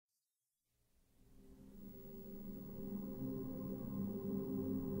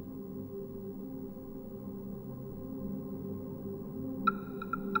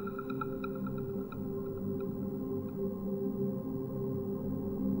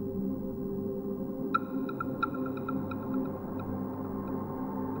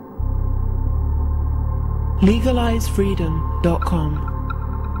LegalizeFreedom.com.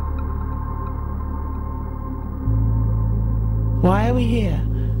 Why are we here?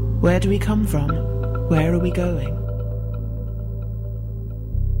 Where do we come from? Where are we going?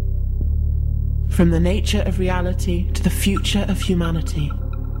 From the nature of reality to the future of humanity.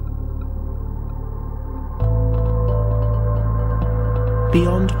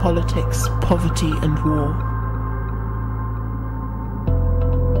 Beyond politics, poverty and war.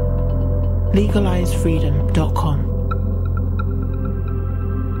 LegalizeFreedom.com.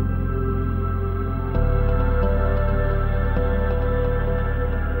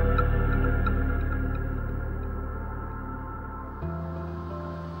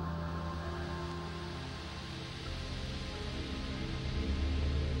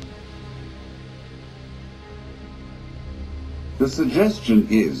 The suggestion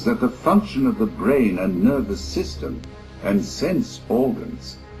is that the function of the brain and nervous system and sense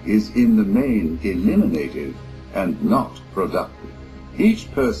organs is in the main eliminative and not productive.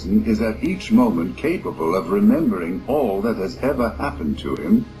 Each person is at each moment capable of remembering all that has ever happened to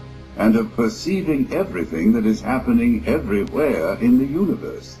him and of perceiving everything that is happening everywhere in the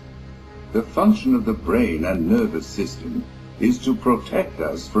universe. The function of the brain and nervous system is to protect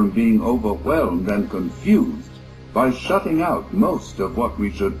us from being overwhelmed and confused by shutting out most of what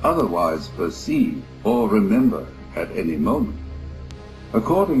we should otherwise perceive or remember at any moment.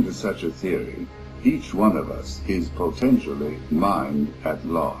 According to such a theory, each one of us is potentially mind at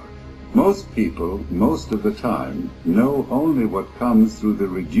large. Most people, most of the time, know only what comes through the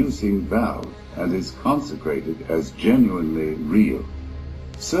reducing valve and is consecrated as genuinely real.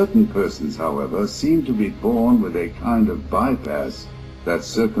 Certain persons, however, seem to be born with a kind of bypass that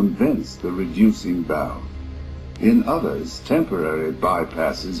circumvents the reducing valve. In others, temporary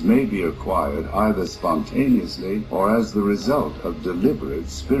bypasses may be acquired either spontaneously or as the result of deliberate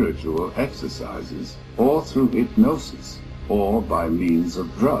spiritual exercises, or through hypnosis, or by means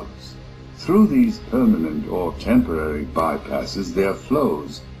of drugs. Through these permanent or temporary bypasses there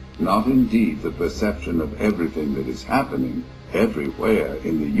flows, not indeed the perception of everything that is happening everywhere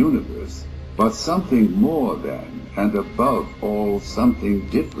in the universe, but something more than and above all something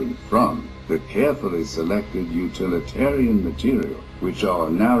different from the carefully selected utilitarian material which our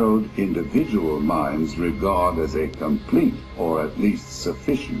narrowed individual minds regard as a complete or at least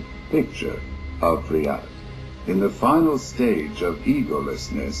sufficient picture of reality. In the final stage of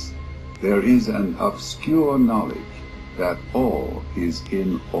egolessness, there is an obscure knowledge that all is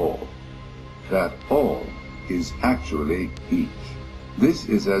in all, that all is actually each. This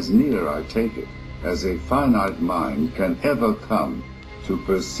is as near, I take it, as a finite mind can ever come to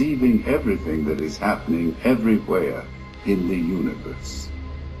perceiving everything that is happening everywhere in the universe.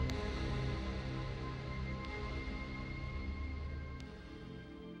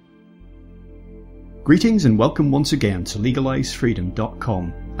 Greetings and welcome once again to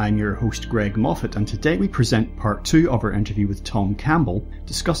LegalizeFreedom.com. I'm your host Greg Moffat, and today we present part 2 of our interview with Tom Campbell,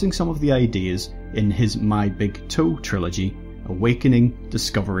 discussing some of the ideas in his My Big Toe trilogy, Awakening,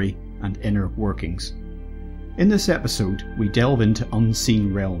 Discovery and Inner Workings. In this episode, we delve into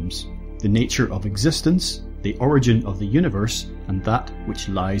unseen realms, the nature of existence, the origin of the universe, and that which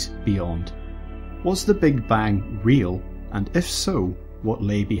lies beyond. Was the Big Bang real, and if so, what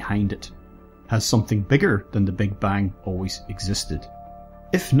lay behind it? Has something bigger than the Big Bang always existed?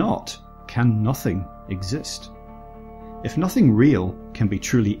 If not, can nothing exist? If nothing real can be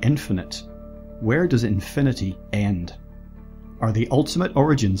truly infinite, where does infinity end? Are the ultimate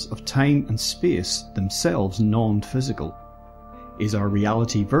origins of time and space themselves non-physical? Is our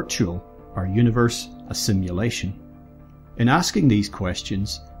reality virtual, our universe a simulation? In asking these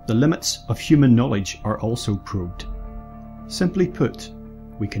questions, the limits of human knowledge are also probed. Simply put,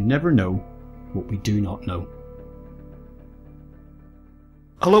 we can never know what we do not know.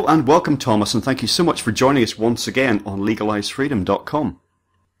 Hello and welcome, Thomas, and thank you so much for joining us once again on LegalizeFreedom.com.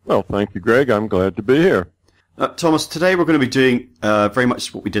 Well, thank you, Greg. I'm glad to be here. Thomas, today we're going to be doing very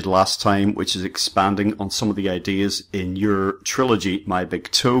much what we did last time, which is expanding on some of the ideas in your trilogy, My Big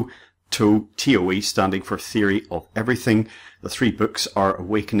Toe, TOE, standing for Theory of Everything. The 3 books are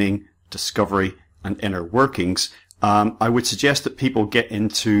Awakening, Discovery, and Inner Workings. I would suggest that people get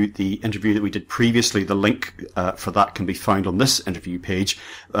into the interview that we did previously. The link for that can be found on this interview page.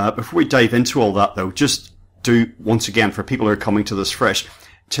 Before we dive into all that, though, just do, once again, for people who are coming to this fresh,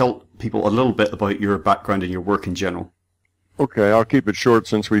 tell people a little bit about your background and your work in general. Okay, I'll keep it short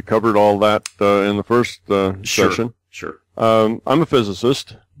since we covered all that in the first session. Sure. I'm a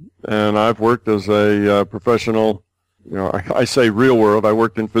physicist, and I've worked as a professional. I say real world. I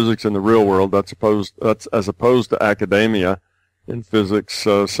worked in physics in the real world. That's as opposed to academia in physics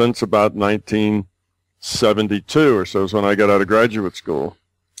since about 19 1972 or so is when I got out of graduate school.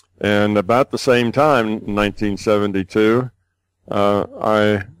 And about the same time, 1972,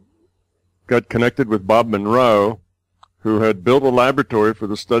 I got connected with Bob Monroe, who had built a laboratory for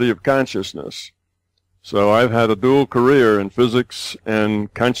the study of consciousness. So I've had a dual career in physics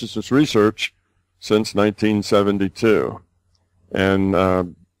and consciousness research since 1972.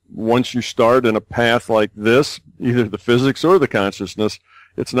 And once you start in a path like this, either the physics or the consciousness,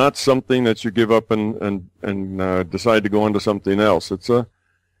 it's not something that you give up and decide to go on to something else. It's a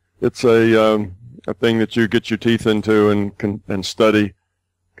thing that you get your teeth into and study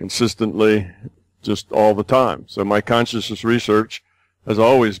consistently just all the time. So my consciousness research has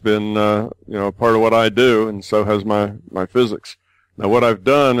always been, part of what I do, and so has my physics. Now, what I've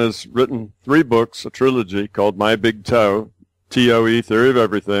done is written 3 books, a trilogy called My Big Toe, TOE, Theory of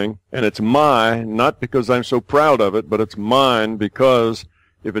Everything, and it's mine, not because I'm so proud of it, but it's mine because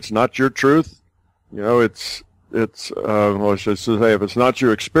if it's not your truth, I should say, if it's not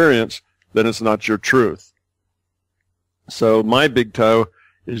your experience, then it's not your truth. So My Big Toe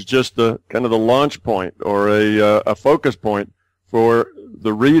is just the kind of the launch point or a focus point for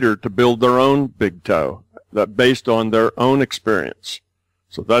the reader to build their own big toe, that based on their own experience.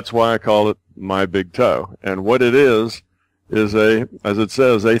 So that's why I call it My Big Toe. And what it is as it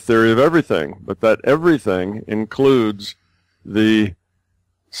says, a theory of everything. But that everything includes the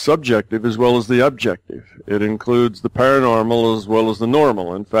subjective as well as the objective. It includes the paranormal as well as the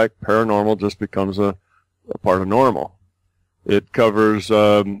normal. In fact, paranormal just becomes a part of normal. It covers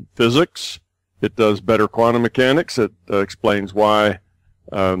physics. It does better quantum mechanics. It explains why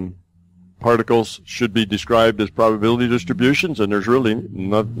particles should be described as probability distributions, and there's really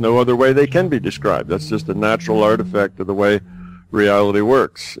no other way they can be described. That's just a natural artifact of the way reality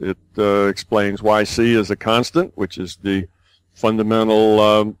works. It explains why C is a constant, which is the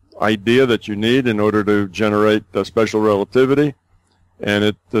fundamental idea that you need in order to generate special relativity. And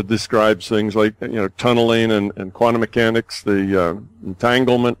it describes things like tunneling and quantum mechanics, the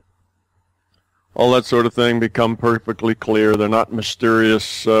entanglement, all that sort of thing become perfectly clear. They're not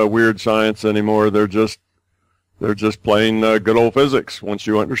mysterious, weird science anymore. They're just plain good old physics once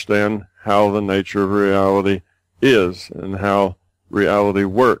you understand how the nature of reality is and how reality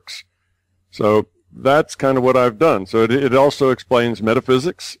works. So that's kind of what I've done. So it also explains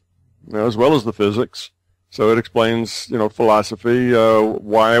metaphysics as well as the physics. So it explains, philosophy,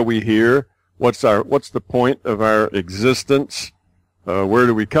 why are we here? What's the point of our existence? Where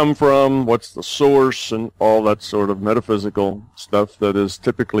do we come from? What's the source? And all that sort of metaphysical stuff that is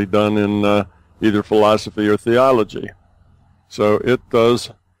typically done in either philosophy or theology. So it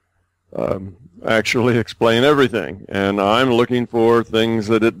does actually explain everything. And I'm looking for things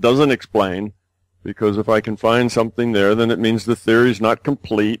that it doesn't explain, because if I can find something there, then it means the theory is not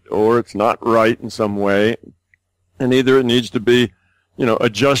complete or it's not right in some way. And either it needs to be,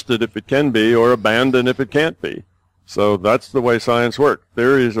 adjusted if it can be, or abandoned if it can't be. So that's the way science works.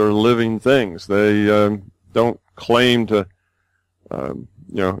 Theories are living things. They don't claim to,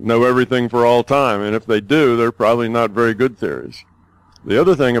 know everything for all time. And if they do, they're probably not very good theories. The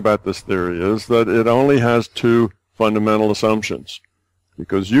other thing about this theory is that it only has 2 fundamental assumptions,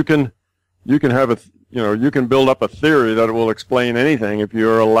 because you can have you can build up a theory that will explain anything if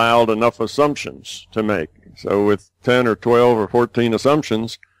you're allowed enough assumptions to make. So with 10 or 12 or 14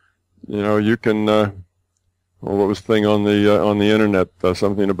 assumptions, you can, what was the thing on the internet?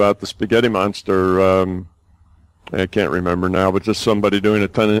 Something about the spaghetti monster. I can't remember now, but just somebody doing a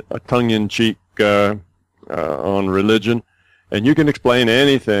tongue-in-cheek on religion. And you can explain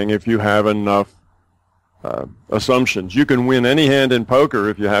anything if you have enough assumptions. You can win any hand in poker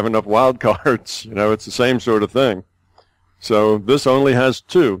if you have enough wild cards. It's the same sort of thing. So this only has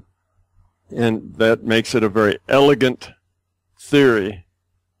 2, and that makes it a very elegant theory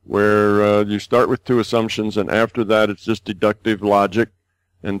where you start with 2 assumptions, and after that it's just deductive logic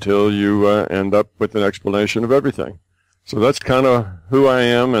until you end up with an explanation of everything. So that's kind of who I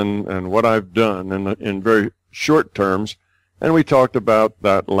am and what I've done in very short terms. And we talked about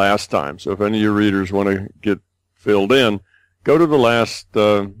that last time. So if any of your readers want to get filled in, go to the last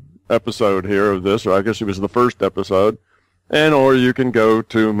episode here of this, or I guess it was the first episode, or you can go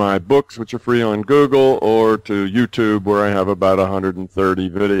to my books, which are free on Google, or to YouTube, where I have about 130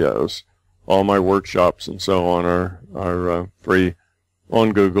 videos. All my workshops and so on are free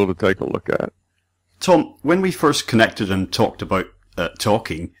on Google to take a look at. Tom, when we first connected and talked about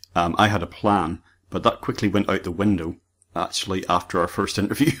talking, I had a plan, but that quickly went out the window. Actually, after our first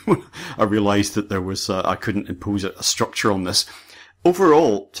interview, I realized that there was, I couldn't impose a structure on this.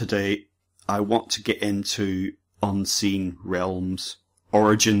 Overall, today, I want to get into unseen realms,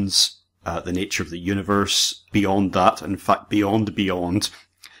 origins, the nature of the universe, beyond that, in fact, beyond.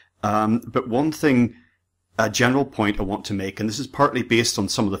 But one thing, a general point I want to make, and this is partly based on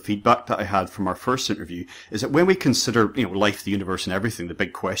some of the feedback that I had from our first interview, is that when we consider, life, the universe and everything, the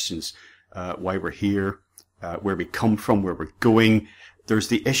big questions, why we're here, where we come from, where we're going, there's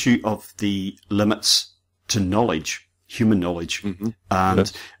the issue of the limits to knowledge, human knowledge. Mm-hmm. And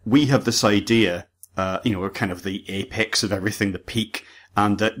yes. We have this idea, we're kind of the apex of everything, the peak,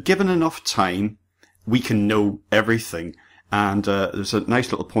 and given enough time, we can know everything. And there's a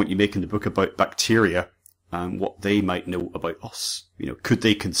nice little point you make in the book about bacteria and what they might know about us. Could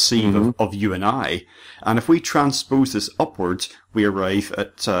they conceive of you and I? And if we transpose this upwards, we arrive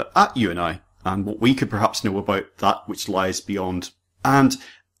at you and I, and what we could perhaps know about that which lies beyond. And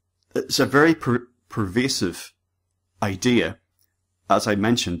it's a very pervasive idea, as I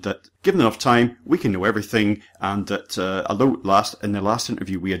mentioned, that given enough time, we can know everything, and that although in the last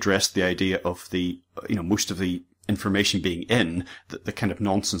interview we addressed the idea of the most of the information being in, the kind of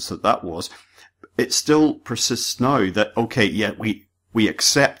nonsense that was, it still persists now that, okay, yeah, we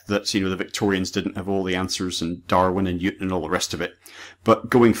accept that, the Victorians didn't have all the answers, and Darwin and Newton and all the rest of it. But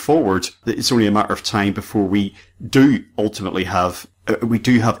going forward, it's only a matter of time before we do ultimately have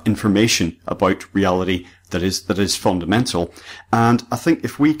information about reality that is fundamental. And I think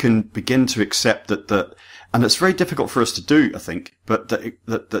if we can begin to accept that and it's very difficult for us to do, I think, but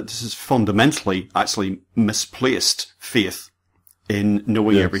that this is fundamentally actually misplaced faith in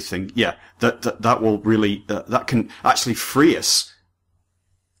knowing yes. everything. Yeah, that will really, that can actually free us.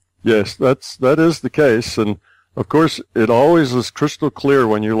 Yes, that is the case. And of course, it always is crystal clear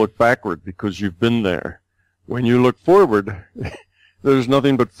when you look backward because you've been there. When you look forward, there's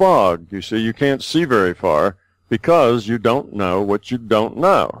nothing but fog. You see, you can't see very far because you don't know what you don't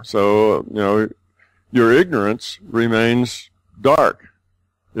know. So, your ignorance remains dark.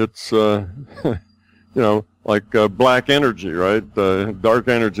 It's, like black energy, right? Dark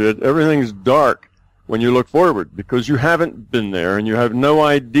energy. Everything's dark when you look forward because you haven't been there and you have no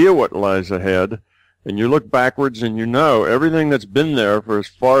idea what lies ahead. And you look backwards and you know everything that's been there for as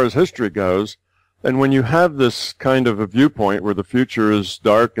far as history goes. And when you have this kind of a viewpoint where the future is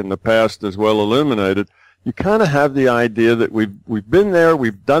dark and the past is well illuminated, you kind of have the idea that we've been there,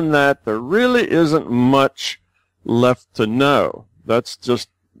 we've done that. There really isn't much left to know. That's just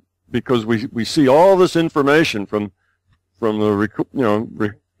because we see all this information from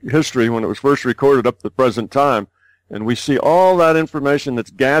the history when it was first recorded up to the present time, and we see all that information that's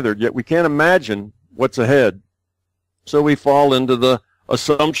gathered, yet we can't imagine what's ahead. So we fall into the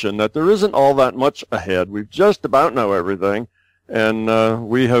assumption that there isn't all that much ahead. We just about know everything, and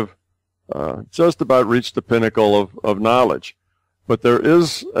we have just about reached the pinnacle of knowledge. But there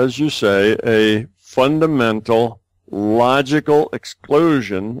is, as you say, a fundamental logical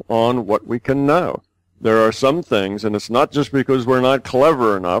exclusion on what we can know. There are some things, and it's not just because we're not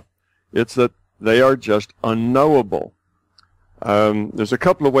clever enough, it's that they are just unknowable. There's a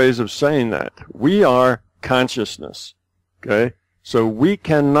couple of ways of saying that. We are consciousness, okay? So we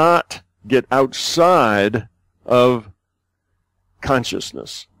cannot get outside of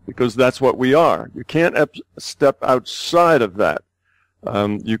consciousness because that's what we are. You can't step outside of that.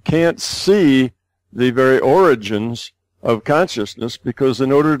 You can't see the very origins of consciousness because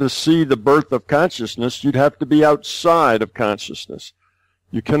in order to see the birth of consciousness, you'd have to be outside of consciousness.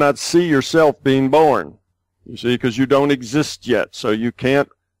 You cannot see yourself being born, you see, because you don't exist yet. So you can't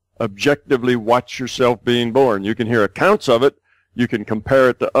objectively watch yourself being born. You can hear accounts of it. You can compare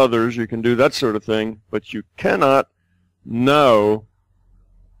it to others. You can do that sort of thing. But you cannot know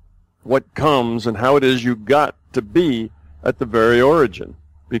what comes and how it is you got to be at the very origin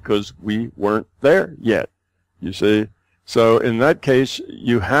because we weren't there yet, you see. So in that case,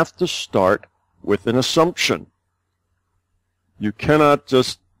 you have to start with an assumption. You cannot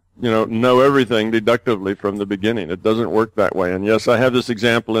just, know everything deductively from the beginning. It doesn't work that way. And yes, I have this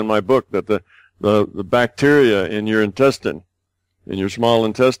example in my book that the bacteria in your intestine, in your small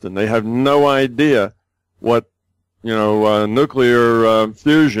intestine, they have no idea what, nuclear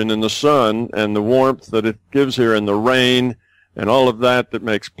fusion in the sun and the warmth that it gives here and the rain and all of that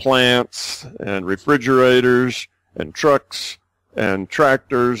makes plants and refrigerators and trucks and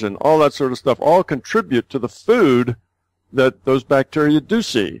tractors and all that sort of stuff all contribute to the food that those bacteria do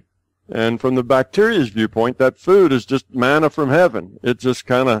see. And from the bacteria's viewpoint, that food is just manna from heaven. It just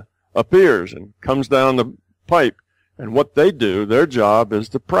kind of appears and comes down the pipe. And what they do, their job is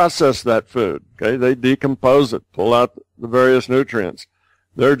to process that food. Okay, they decompose it, pull out the various nutrients.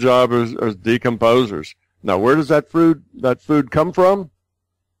 Their job is decomposers. Now, where does that food come from?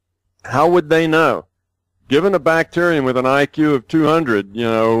 How would they know? given a bacterium with an IQ of 200,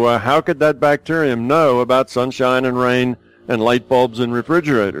 how could that bacterium know about sunshine and rain and light bulbs and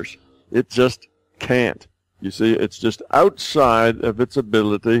refrigerators? It just can't. You see, it's just outside of its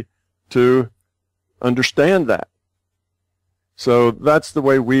ability to understand that. So that's the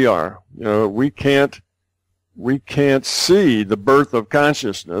way we are. We can't see the birth of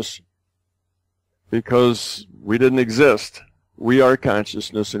consciousness because we didn't exist. We are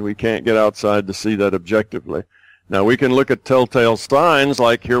consciousness, and we can't get outside to see that objectively. Now, we can look at telltale signs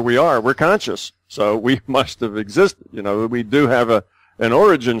like here we are. We're conscious, so we must have existed. We do have an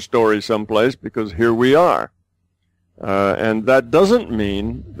origin story someplace because here we are. And that doesn't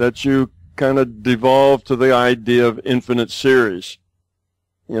mean that you kind of devolve to the idea of infinite series.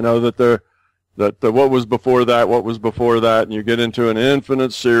 That what was before that, and you get into an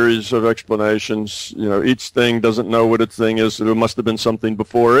infinite series of explanations. Each thing doesn't know what its thing is, so there must have been something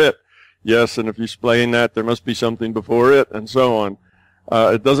before it. Yes, and if you explain that, there must be something before it, and so on.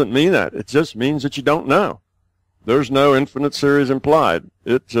 It doesn't mean that. It just means that you don't know. There's no infinite series implied.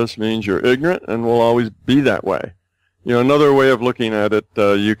 It just means you're ignorant and will always be that way. Another way of looking at it,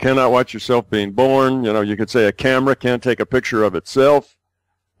 you cannot watch yourself being born. You could say a camera can't take a picture of itself.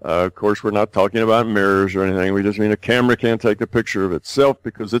 Of course, we're not talking about mirrors or anything. We just mean a camera can't take a picture of itself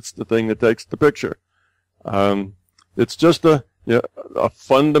because it's the thing that takes the picture. It's just a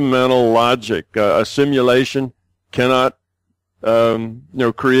fundamental logic. A simulation cannot,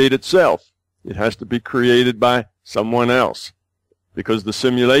 create itself. It has to be created by someone else because the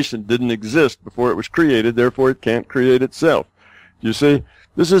simulation didn't exist before it was created. Therefore, it can't create itself. You see,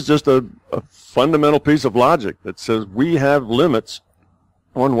 this is just a fundamental piece of logic that says we have limits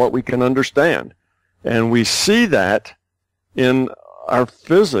on what we can understand. And we see that in our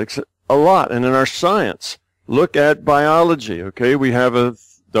physics a lot and in our science. Look at biology, okay? We have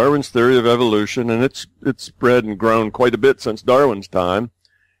Darwin's theory of evolution, and it's spread and grown quite a bit since Darwin's time.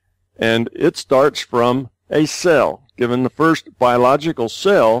 And it starts from a cell. Given the first biological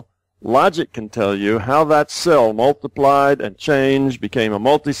cell, logic can tell you how that cell multiplied and changed, became a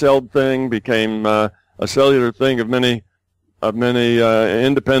multi-celled thing, became a cellular thing of many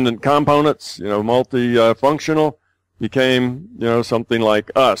independent components, multifunctional, became, something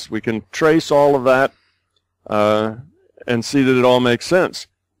like us. We can trace all of that and see that it all makes sense.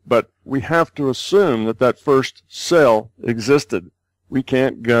 But we have to assume that that first cell existed. We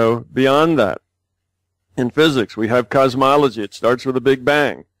can't go beyond that. In physics, we have cosmology. It starts with a Big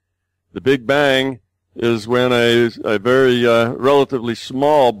Bang. The Big Bang is when a very relatively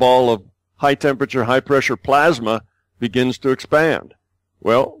small ball of high-temperature, high-pressure plasma begins to expand.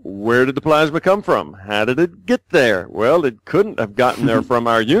 Well, where did the plasma come from? How did it get there? Well, it couldn't have gotten there from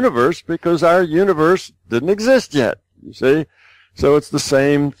our universe because our universe didn't exist yet, you see? So it's the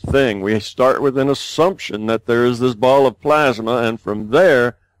same thing. We start with an assumption that there is this ball of plasma, and from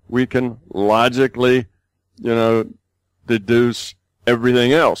there we can logically, deduce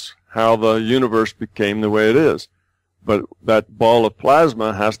everything else, how the universe became the way it is. But that ball of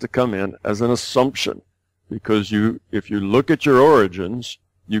plasma has to come in as an assumption. Because if you look at your origins,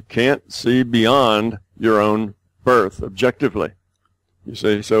 you can't see beyond your own birth objectively. You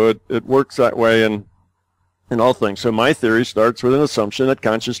see, so it works that way in all things. So my theory starts with an assumption that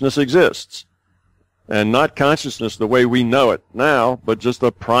consciousness exists. And not consciousness the way we know it now, but just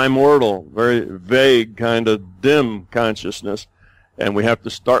a primordial, very vague kind of dim consciousness. And we have to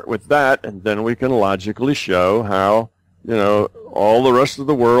start with that, and then we can logically show how, all the rest of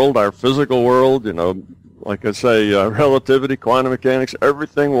the world, our physical world, like I say, relativity, quantum mechanics,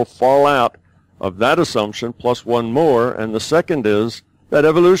 everything will fall out of that assumption plus one more, and the second is that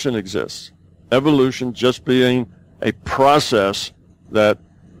evolution exists. Evolution just being a process that,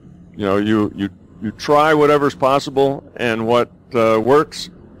 you try whatever's possible, and what works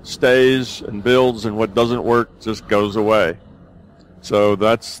stays and builds, and what doesn't work just goes away. So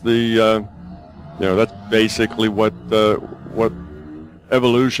that's that's basically what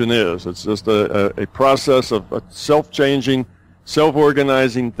evolution is. It's just a process of self-changing,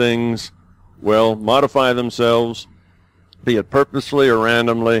 self-organizing things will modify themselves, be it purposely or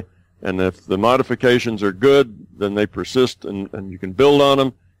randomly, and if the modifications are good, then they persist and you can build on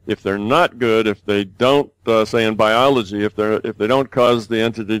them. If they're not good, if they don't, say in biology, if they don't cause the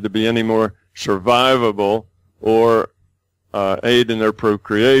entity to be any more survivable or aid in their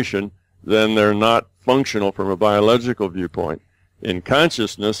procreation, then they're not functional from a biological viewpoint. In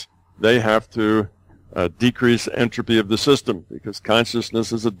consciousness, they have to decrease entropy of the system because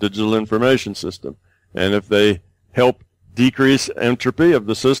consciousness is a digital information system. And if they help decrease entropy of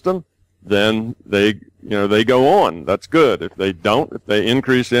the system, then they go on. That's good. If they don't, if they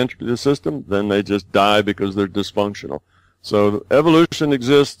increase the entropy of the system, then they just die because they're dysfunctional. So evolution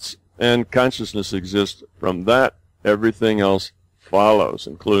exists and consciousness exists. From that, everything else follows,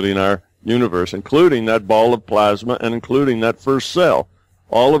 including our universe, including that ball of plasma, and including that first cell.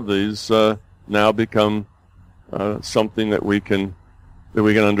 All of these now become something that we can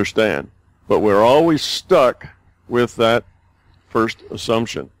understand. But we're always stuck with that first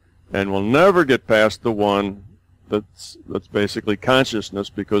assumption, and we'll never get past the one that's basically consciousness,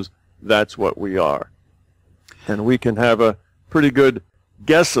 because that's what we are. And we can have a pretty good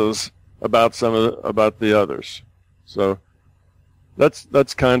guesses about about the others. So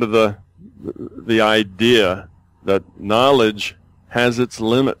that's kind of the idea that knowledge has its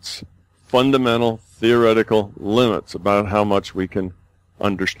limits, fundamental theoretical limits about how much we can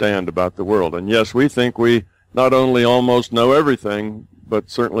understand about the world. And yes, we think we not only almost know everything, but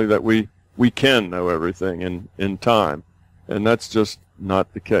certainly that we can know everything in time. And that's just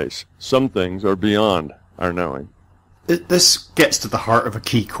not the case. Some things are beyond our knowing. This gets to the heart of a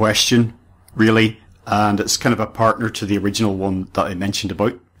key question, really, and it's kind of a partner to the original one that I mentioned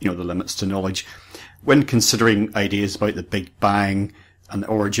about, the limits to knowledge. When considering ideas about the Big Bang and the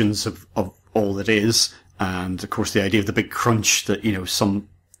origins of all that is, and of course the idea of the big crunch that, some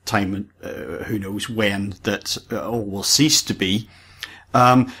time, who knows when, that all will cease to be.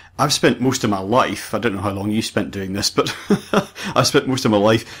 I've spent most of my life, I don't know how long you spent doing this, but I've spent most of my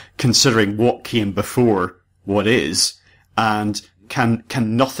life considering what came before what is, and can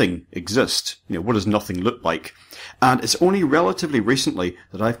nothing exist? What does nothing look like? And it's only relatively recently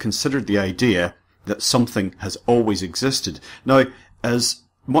that I've considered the idea that something has always existed. Now, as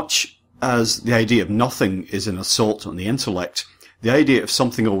much as the idea of nothing is an assault on the intellect, the idea of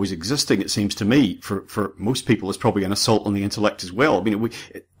something always existing, it seems to me, for most people, is probably an assault on the intellect as well. I mean,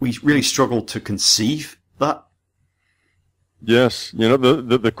 we really struggle to conceive that. Yes,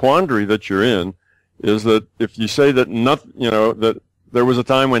 the quandary that you're in is that if you say that that there was a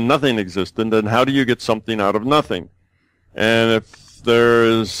time when nothing existed, then how do you get something out of nothing? And if there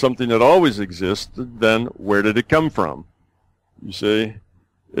is something that always existed, then where did it come from? You see,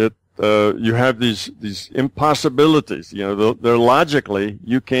 you have these impossibilities. They're logically,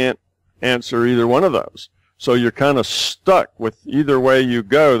 you can't answer either one of those. So you're kind of stuck with either way you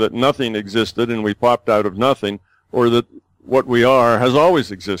go, that nothing existed and we popped out of nothing, or that what we are has always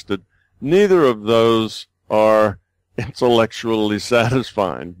existed. Neither of those are intellectually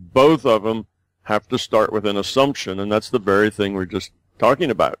satisfying. Both of them have to start with an assumption, and that's the very thing we're just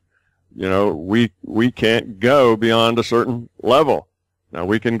talking about. We can't go beyond a certain level. Now,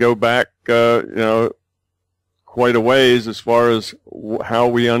 we can go back, quite a ways as far as how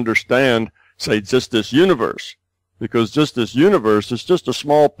we understand, say, just this universe, because just this universe is just a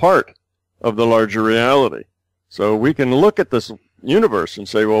small part of the larger reality. So we can look at this universe and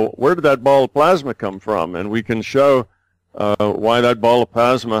say, well, where did that ball of plasma come from? And we can show why that ball of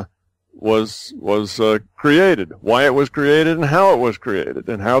plasma was created, why it was created, and how it was created,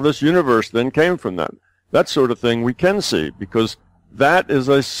 and how this universe then came from that. That sort of thing we can see, because that is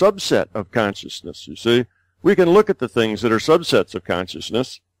a subset of consciousness, you see. We can look at the things that are subsets of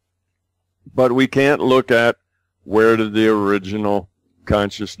consciousness, but we can't look at where did the original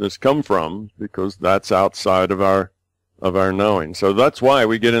consciousness come from, because that's outside of our knowing. So that's why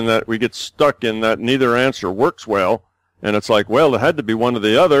we get stuck in that neither answer works well, and it's like, well, it had to be one or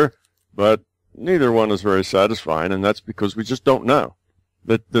the other, but neither one is very satisfying, and that's because we just don't know.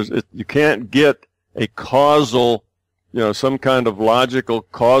 That you can't get a causal, some kind of logical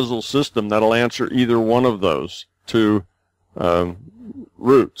causal system that'll answer either one of those two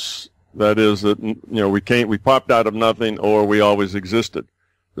roots. That is that, we popped out of nothing, or we always existed.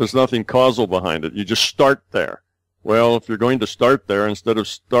 There's nothing causal behind it. You just start there. Well, if you're going to start there, instead of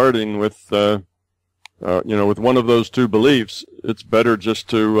starting with, with one of those two beliefs, it's better just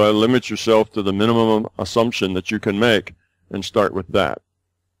to limit yourself to the minimum assumption that you can make and start with that.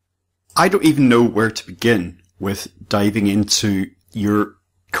 I don't even know where to begin with diving into your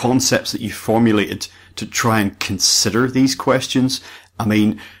concepts that you formulated to try and consider these questions. I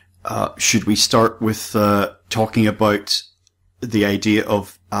mean, should we start with talking about the idea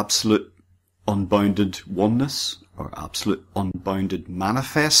of absolute unbounded oneness, or absolute unbounded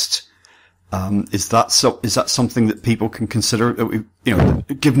manifest? Is that something that people can consider,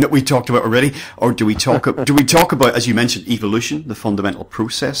 given that we talked about already? Or do we talk about, as you mentioned, evolution, the fundamental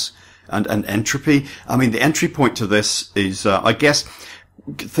process, and entropy? I mean, the entry point to this is, I guess,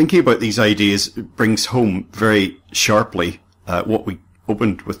 thinking about these ideas brings home very sharply what we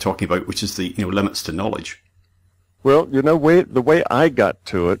opened with talking about, which is the limits to knowledge. Well, the way I got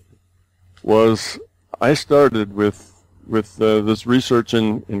to it was I started with this research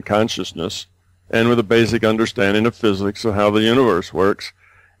in consciousness and with a basic understanding of physics of how the universe works.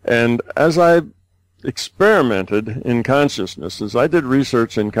 And as I experimented in consciousness, as I did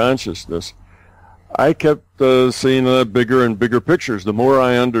research in consciousness, I kept seeing bigger and bigger pictures. The more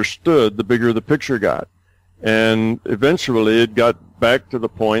I understood, the bigger the picture got. And eventually it got back to the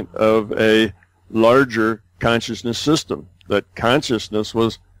point of a larger consciousness system, that consciousness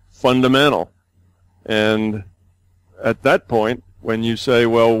was fundamental. And at that point, when you say,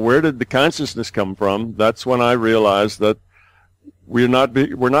 well, where did the consciousness come from? That's when I realized that we're not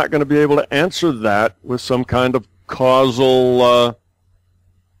going to be able to answer that with some kind of causal,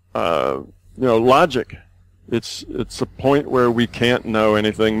 logic. It's a point where we can't know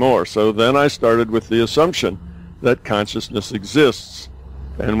anything more. So then I started with the assumption that consciousness exists.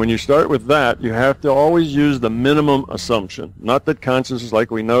 And when you start with that, you have to always use the minimum assumption. Not that consciousness like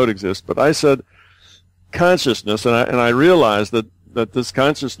we know it exists, but I said consciousness, and I realized that this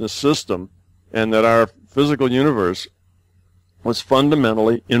consciousness system and that our physical universe was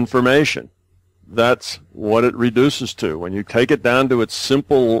fundamentally information. That's what it reduces to. When you take it down to its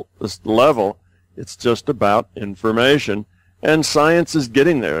simplest level, it's just about information. And science is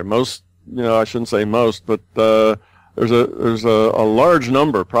getting there. Most, I shouldn't say most, but there's a large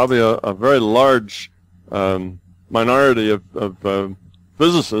number, probably a very large minority of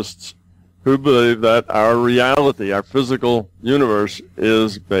physicists who believe that our reality, our physical universe,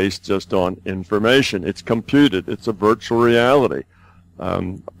 is based just on information. It's computed. It's a virtual reality.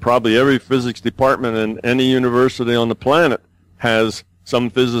 Probably every physics department in any university on the planet has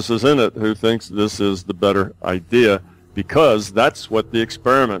some physicist in it who thinks this is the better idea, because that's what the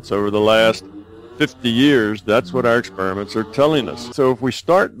experiments over the last 50 years, that's what our experiments are telling us. So if we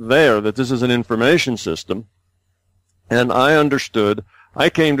start there, that this is an information system, and I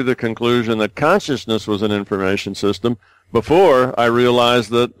came to the conclusion that consciousness was an information system before I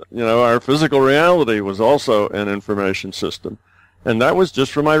realized that, our physical reality was also an information system. And that was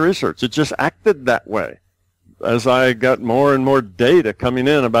just from my research. It just acted that way. As I got more and more data coming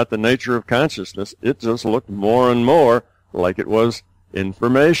in about the nature of consciousness, it just looked more and more like it was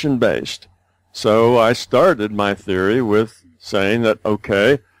information-based. So I started my theory with saying that,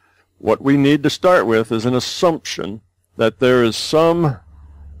 okay, what we need to start with is an assumption that there is some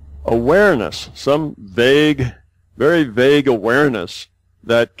awareness, some vague, very vague awareness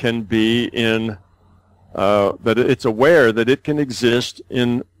that can be in, that it's aware that it can exist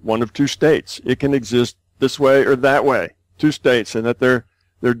in one of two states. It can exist this way or that way, two states, and that they're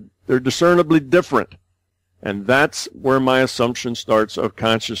discernibly different. And that's where my assumption starts of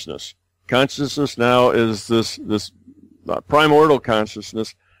consciousness. Consciousness now is this primordial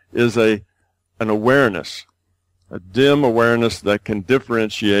consciousness is an awareness, a dim awareness that can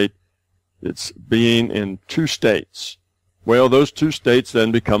differentiate its being in two states. Well, those two states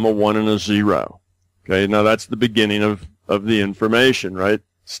then become a 1 and a 0. Okay, now that's the beginning of the information, right?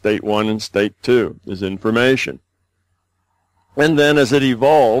 State 1 and state 2 is information. And then as it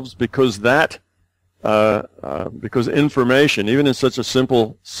evolves, because information, even in such a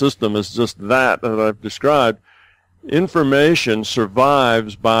simple system as just that I've described, information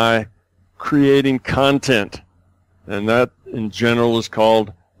survives by creating content. And that, in general, is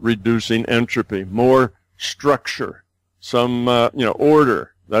called reducing entropy, more structure, some,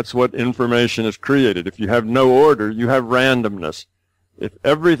 order. That's what information is created. If you have no order, you have randomness. If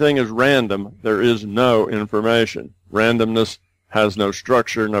everything is random, there is no information. Randomness has no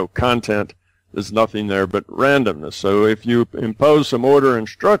structure, no content. There's nothing there but randomness. So if you impose some order and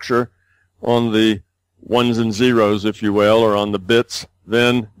structure on the 1s and 0s, if you will, or on the bits,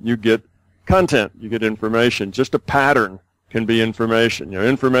 then you get content, you get information. Just a pattern can be information.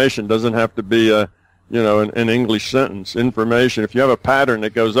 Information doesn't have to be an English sentence. Information, if you have a pattern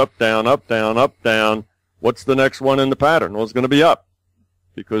that goes up, down, up, down, up, down, what's the next one in the pattern? Well, it's going to be up,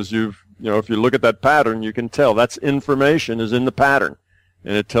 because if you look at that pattern, you can tell that's information is in the pattern,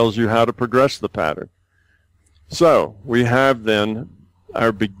 and it tells you how to progress the pattern. So we have then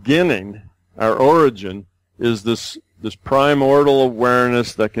our beginning, our origin is this primordial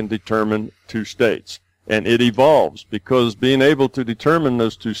awareness that can determine two states. And it evolves, because being able to determine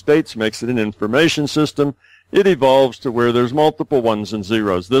those two states makes it an information system. It evolves to where there's multiple 1s and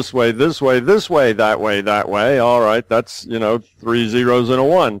 0s. This way, this way, this way, that way, that way. All right, that's, 3 0s and a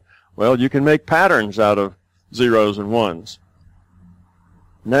 1. Well, you can make patterns out of 0s and 1s.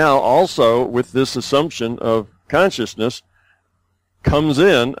 Now, also, with this assumption of consciousness, comes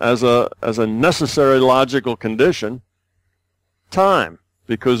in as a necessary logical condition, time.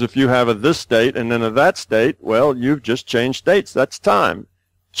 Because if you have a this state and then a that state, well, you've just changed states. That's time.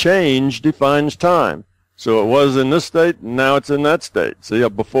 change defines time. So it was in this state, and now it's in that state. See, a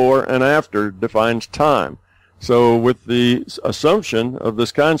before and after defines time. So with the assumption of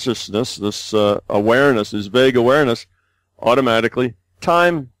this consciousness, this awareness, this vague awareness, automatically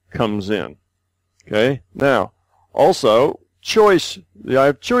time comes in. Okay? Now, also, choice, the I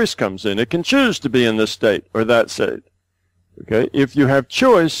have choice comes in. It can choose to be in this state or that state. Okay? If you have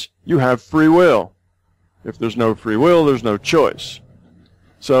choice, you have free will. If there's no free will, there's no choice.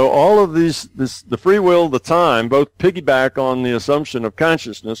 So all of these, the free will, the time, both piggyback on the assumption of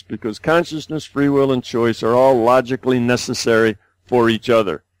consciousness, because consciousness, free will, and choice are all logically necessary for each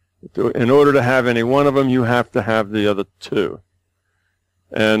other. In order to have any one of them, you have to have the other two.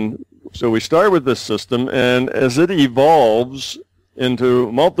 And so we start with this system, and as it evolves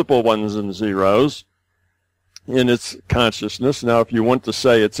into multiple ones and zeros in its consciousness, now if you want to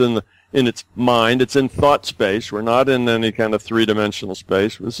say it's in its mind, it's in thought space. We're not in any kind of three-dimensional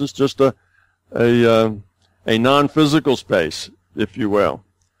space. This is just a non-physical space, if you will.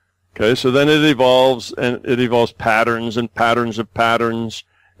 Okay, so then it evolves, and it evolves patterns and patterns of patterns,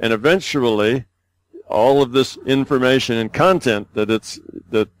 and eventually all of this information and content that it's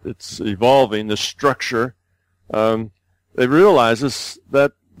evolving, the structure, it realizes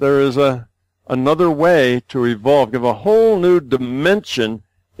that there is another way to evolve, give a whole new dimension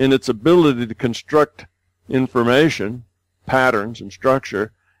in its ability to construct information, patterns, and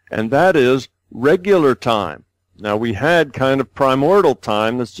structure, and that is regular time. Now, we had kind of primordial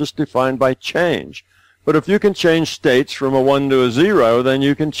time that's just defined by change. But if you can change states from a 1 to a 0, then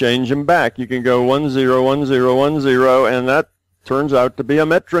you can change them back. You can go 1, 0, 1, 0, 1, 0, and that turns out to be a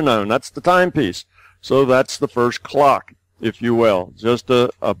metronome. That's the timepiece. So that's the first clock, if you will. Just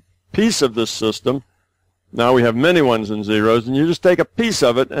a piece of this system. Now we have many ones and zeros, and you just take a piece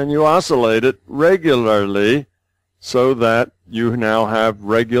of it and you oscillate it regularly so that you now have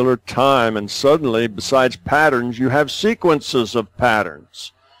regular time. And suddenly, besides patterns, you have sequences of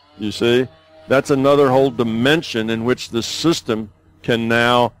patterns. You see? That's another whole dimension in which this system can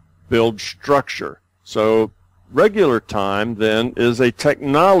now build structure. So regular time, then, is a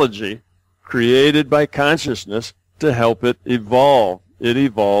technology created by consciousness to help it evolve. It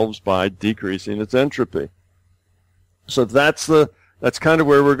evolves by decreasing its entropy. So that's kind of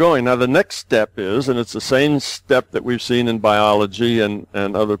where we're going. Now the next step is, and it's the same step that we've seen in biology and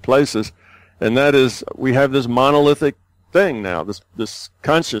other places, and that is we have this monolithic thing now, this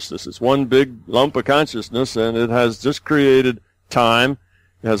consciousness. It's one big lump of consciousness, and it has just created time.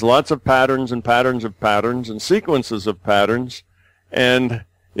 It has lots of patterns and patterns of patterns and sequences of patterns, and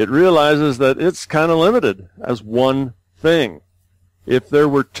it realizes that it's kind of limited as one thing. If there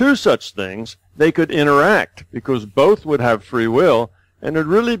were two such things, they could interact because both would have free will, and there'd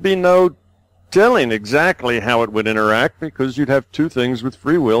really be no telling exactly how it would interact because you'd have two things with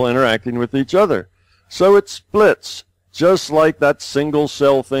free will interacting with each other. So it splits, just like that single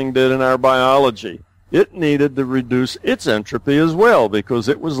cell thing did in our biology. It needed to reduce its entropy as well because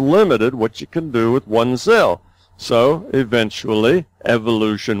it was limited what you can do with one cell. So eventually,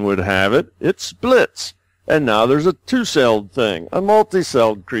 evolution would have it. It splits. And now there's a two-celled thing, a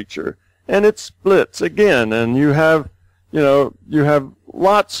multi-celled creature, and it splits again. And you have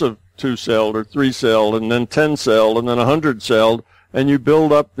lots of two-celled or three-celled, and then 10-celled, and then 100-celled, and you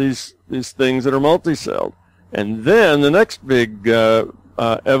build up these things that are multi-celled. And then the next big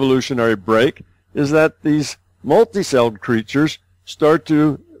evolutionary break is that these multi-celled creatures start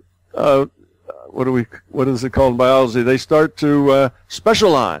to what is it called in biology? They start to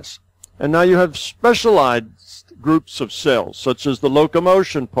specialize. And now you have specialized groups of cells, such as the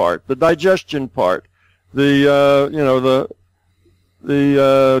locomotion part, the digestion part, the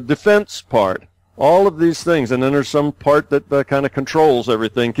defense part, all of these things. And then there's some part that kind of controls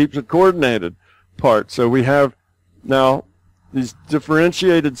everything, keeps it coordinated part. So we have now these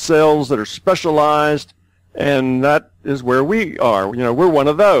differentiated cells that are specialized, and that is where we are. You know, we're one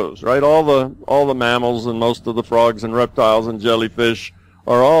of those, right? All the mammals and most of the frogs and reptiles and jellyfish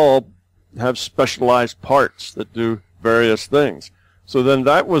are all have specialized parts that do various things. So then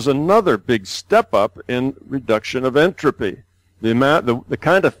that was another big step up in reduction of entropy. The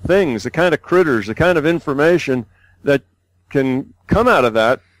kind of things, the kind of critters, the kind of information that can come out of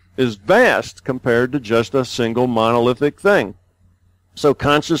that is vast compared to just a single monolithic thing. So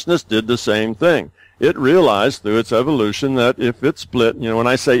consciousness did the same thing. It realized through its evolution that if it split, when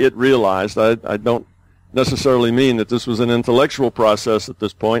I say it realized, I don't necessarily mean that this was an intellectual process at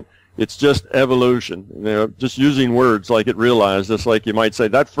this point. It's just evolution. Just using words like it realized, just like you might say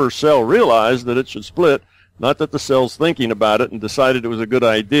that first cell realized that it should split. Not that the cell's thinking about it and decided it was a good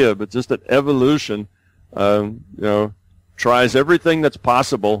idea, but just that evolution, tries everything that's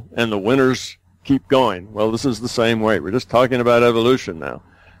possible, and the winners keep going. Well, this is the same way. We're just talking about evolution now.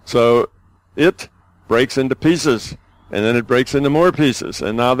 So it breaks into pieces, and then it breaks into more pieces.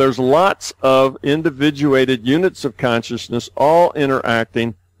 And now there's lots of individuated units of consciousness all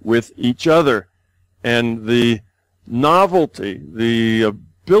interacting with each other. And the novelty, the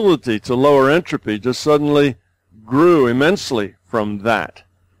ability to lower entropy just suddenly grew immensely from that.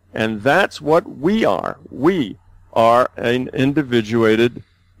 And that's what we are. We are an individuated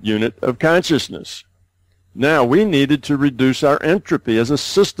unit of consciousness. Now, we needed to reduce our entropy as a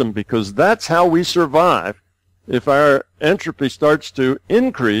system because that's how we survive. If our entropy starts to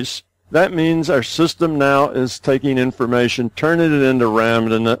increase, that means our system now is taking information, turning it into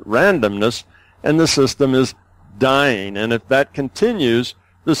randomness, and the system is dying. And if that continues,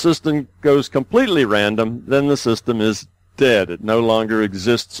 the system goes completely random, then the system is dead. It no longer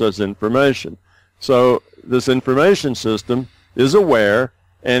exists as information. So this information system is aware,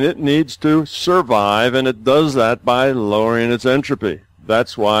 and it needs to survive, and it does that by lowering its entropy.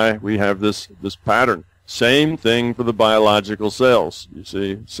 That's why we have this pattern. Same thing for the biological cells. You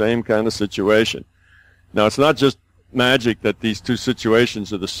see, same kind of situation. Now, it's not just magic that these two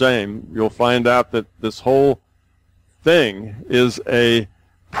situations are the same. You'll find out that this whole thing is a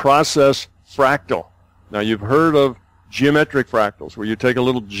process fractal. Now, you've heard of geometric fractals, where you take a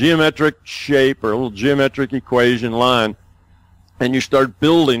little geometric shape or a little geometric equation line, and you start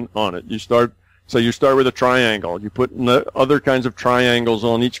building on it. You start with a triangle. You put other kinds of triangles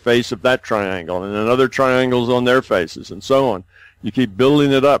on each face of that triangle, and then other triangles on their faces, and so on. You keep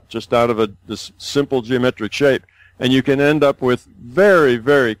building it up just out of this simple geometric shape, and you can end up with very,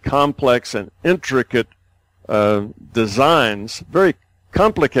 very complex and intricate designs, very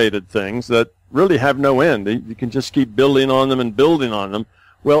complicated things that really have no end. You can just keep building on them and building on them.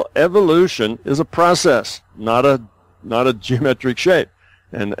 Well, evolution is a process, not a geometric shape.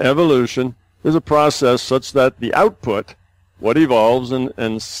 And evolution is a process such that the output, what evolves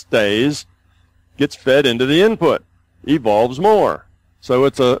and stays, gets fed into the input, evolves more. So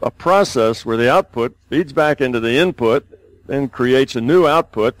it's a process where the output feeds back into the input and creates a new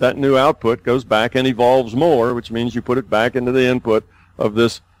output. That new output goes back and evolves more, which means you put it back into the input of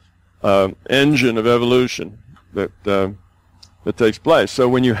this engine of evolution that takes place. So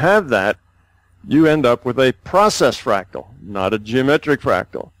when you have that, you end up with a process fractal, not a geometric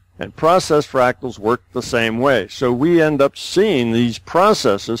fractal. And process fractals work the same way. So we end up seeing these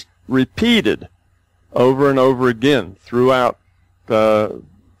processes repeated over and over again throughout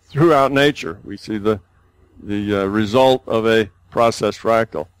nature. We see the result of a process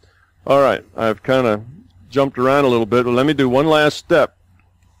fractal. All right, I've kind of jumped around a little bit, but let me do one last step.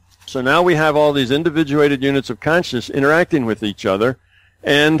 So now we have all these individuated units of consciousness interacting with each other,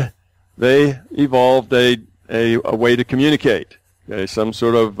 and they evolved a way to communicate, okay, some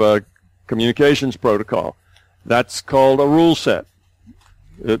sort of communications protocol. That's called a rule set.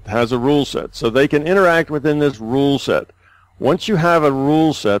 It has a rule set. So they can interact within this rule set. Once you have a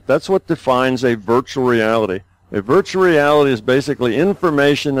rule set, that's what defines a virtual reality. A virtual reality is basically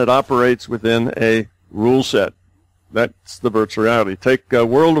information that operates within a rule set. That's the virtual reality. Take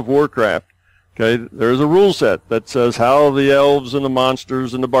World of Warcraft. Okay, there's a rule set that says how the elves and the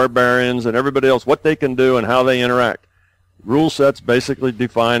monsters and the barbarians and everybody else, what they can do and how they interact. Rule sets basically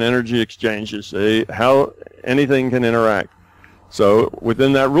define energy exchanges, how anything can interact. So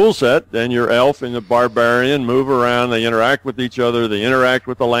within that rule set, then your elf and the barbarian move around. They interact with each other. They interact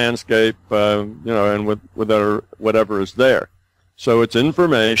with the landscape, and with whatever is there. So it's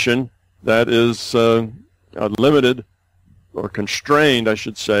information that is limited or constrained, I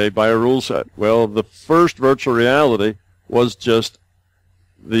should say, by a rule set. Well, the first virtual reality was just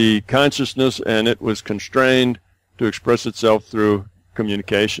the consciousness, and it was constrained to express itself through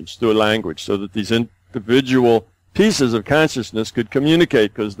communications, through a language, so that these individual pieces of consciousness could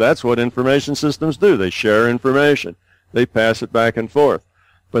communicate, because that's what information systems do. They share information. They pass it back and forth.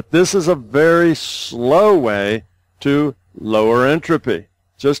 But this is a very slow way to lower entropy,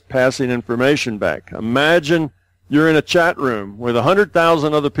 just passing information back. Imagine you're in a chat room with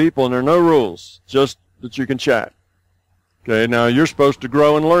 100,000 other people and there are no rules, just that you can chat. Okay, now you're supposed to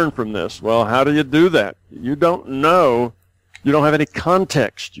grow and learn from this. Well, how do you do that? You don't know. You don't have any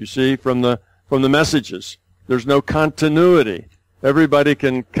context, you see, from the messages. There's no continuity. Everybody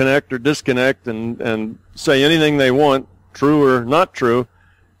can connect or disconnect and say anything they want, true or not true.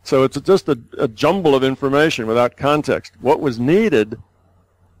 So it's just a jumble of information without context. What was needed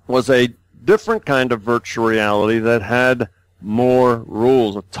was a different kind of virtual reality that had more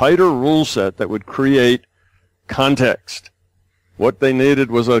rules, a tighter rule set that would create context. What they needed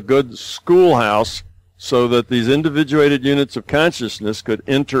was a good schoolhouse so that these individuated units of consciousness could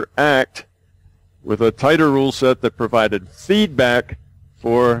interact with a tighter rule set that provided feedback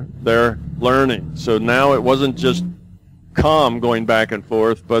for their learning. So now it wasn't just calm going back and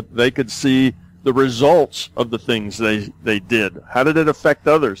forth, but they could see the results of the things they did. How did it affect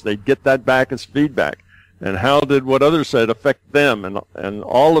others? They'd get that back as feedback. And how did what others said affect them? And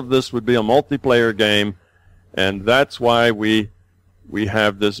all of this would be a multiplayer game, and that's why we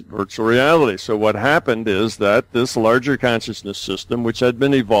have this virtual reality. So what happened is that this larger consciousness system, which had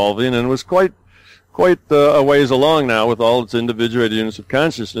been evolving and was quite a ways along now with all its individuated units of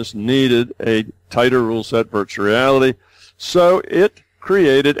consciousness, needed a tighter rule set virtual reality. So it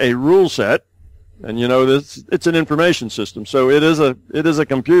created a rule set, and it's an information system. So it is a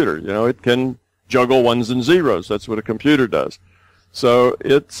computer. It can juggle ones and zeros. That's what a computer does. So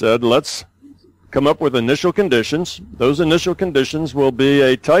it said, let's come up with initial conditions. Those initial conditions will be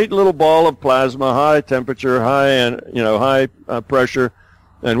a tight little ball of plasma, high temperature, high pressure,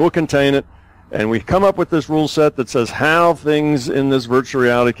 and we'll contain it. And we come up with this rule set that says how things in this virtual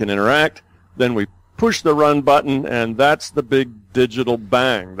reality can interact. Then we push the run button, and that's the big digital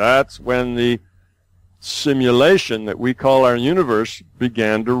bang. That's when the simulation that we call our universe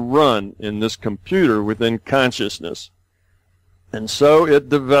began to run in this computer within consciousness. And so it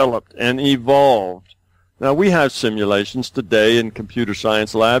developed and evolved. Now, we have simulations today in computer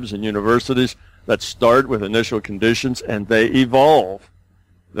science labs and universities that start with initial conditions, and they evolve.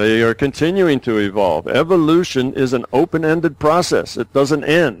 They are continuing to evolve. Evolution is an open-ended process. It doesn't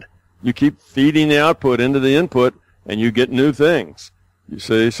end. You keep feeding the output into the input, and you get new things. You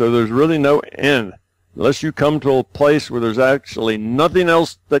see, so there's really no end. Unless you come to a place where there's actually nothing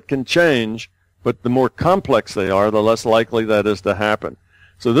else that can change, but the more complex they are, the less likely that is to happen.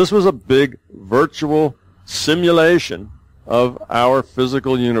 So this was a big virtual simulation of our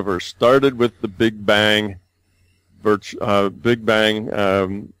physical universe. Started with the Big Bang, virtual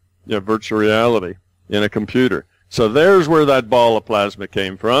reality in a computer. So there's where that ball of plasma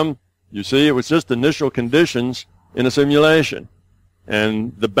came from. You see, it was just initial conditions in a simulation.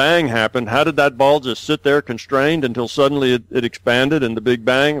 And the bang happened. How did that ball just sit there constrained until suddenly it expanded in the Big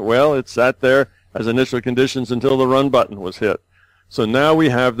Bang? Well, it sat there as initial conditions until the run button was hit. So now we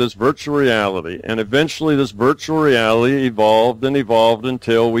have this virtual reality, and eventually this virtual reality evolved and evolved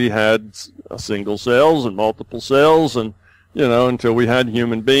until we had single cells and multiple cells, and until we had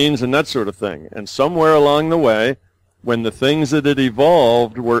human beings and that sort of thing. And somewhere along the way, when the things that had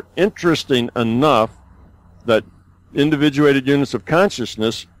evolved were interesting enough that individuated units of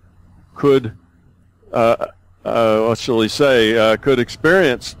consciousness could, could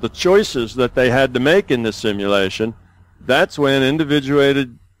experience the choices that they had to make in this simulation, that's when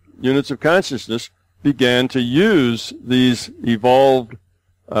individuated units of consciousness began to use these evolved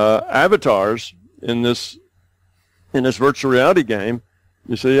avatars in this virtual reality game,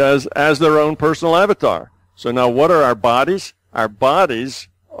 you see, as their own personal avatar. So now what are our bodies? Our bodies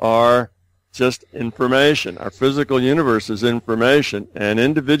are just information. Our physical universe is information, and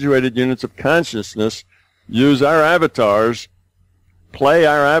individuated units of consciousness use our avatars, play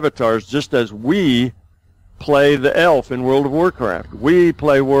our avatars just as we play the elf in World of Warcraft. We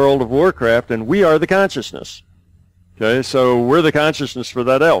play World of Warcraft, and we are the consciousness. Okay, so we're the consciousness for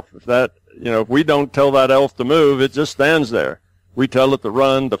that elf. If we don't tell that elf to move, it just stands there. We tell it to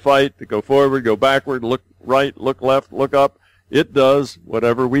run, to fight, to go forward, go backward, look right, look left, look up. It does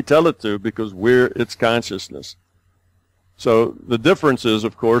whatever we tell it to because we're its consciousness. So the difference is,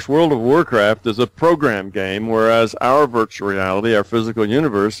 of course, World of Warcraft is a program game, whereas our virtual reality, our physical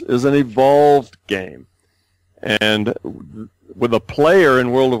universe, is an evolved game. And with a player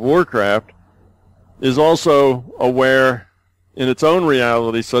in World of Warcraft is also aware in its own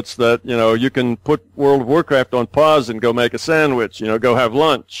reality such that, you can put World of Warcraft on pause and go make a sandwich, go have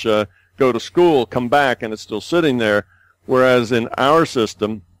lunch, go to school, come back, and it's still sitting there. Whereas in our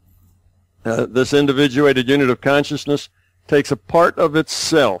system, this individuated unit of consciousness takes a part of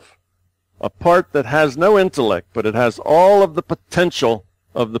itself, a part that has no intellect, but it has all of the potential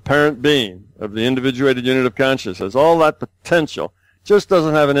of the parent being, of the individuated unit of consciousness, has all that potential, just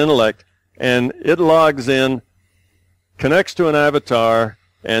doesn't have an intellect, and it logs in, connects to an avatar,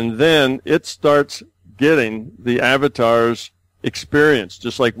 and then it starts getting the avatar's experience,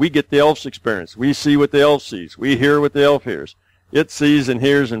 just like we get the elf's experience. We see what the elf sees. We hear what the elf hears. It sees and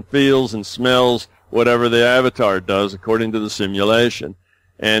hears and feels and smells whatever the avatar does according to the simulation.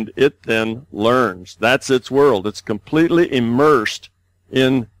 And it then learns. That's its world. It's completely immersed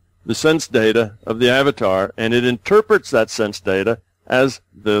in the sense data of the avatar, and it interprets that sense data as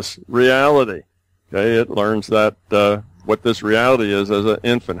this reality. Okay, it learns that what this reality is as an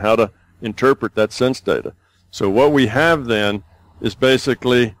infant, how to interpret that sense data. So what we have then is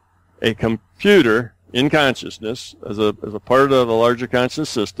basically a computer in consciousness as a part of a larger conscious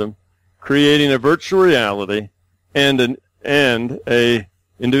system, creating a virtual reality and a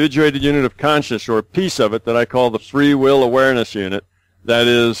individuated unit of consciousness, or a piece of it that I call the free will awareness unit, that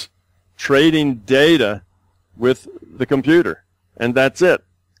is trading data with the computer. And that's it.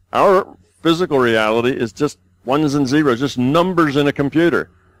 Our physical reality is just ones and zeros, just numbers in a computer.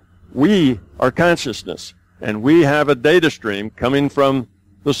 We are consciousness, and we have a data stream coming from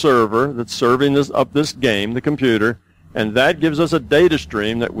the server that's serving this game, the computer, and that gives us a data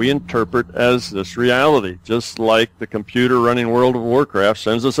stream that we interpret as this reality. Just like the computer running World of Warcraft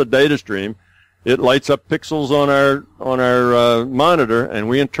sends us a data stream, it lights up pixels on our monitor, and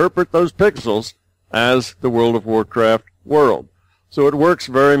we interpret those pixels as the World of Warcraft world. So it works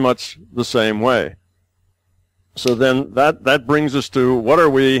very much the same way. So then that brings us to, what are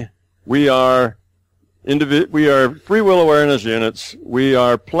we? We are free will awareness units. We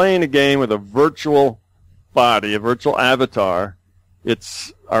are playing a game with a virtual body, a virtual avatar.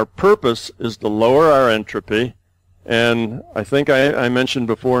 Our purpose is to lower our entropy. And I think I mentioned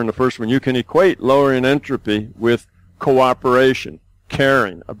before in the first one, you can equate lowering entropy with cooperation,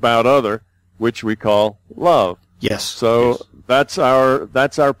 caring about other, which we call love. Yes. So yes.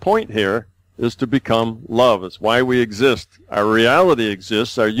 That's our point here, is to become love. It's why we exist. Our reality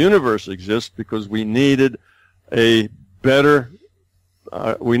exists, our universe exists, because we needed we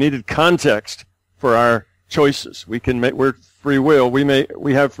needed context for our choices. We're free will.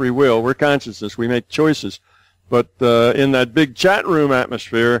 We have free will. We're consciousness. We make choices. But in that big chat room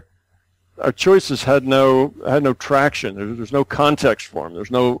atmosphere, our choices had no traction. There's no context for them.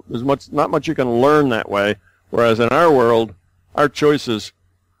 There's not much you can learn that way. Whereas in our world, our choices,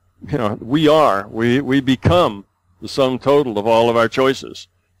 we become the sum total of all of our choices.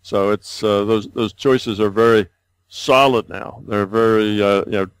 So it's those choices are very solid now. They're very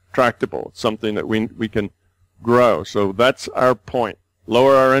tractable. It's something that we can grow. So that's our point.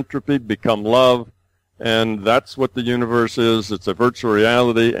 Lower our entropy, become love, and that's what the universe is. It's a virtual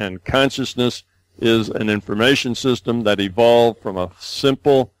reality, and consciousness is an information system that evolved from a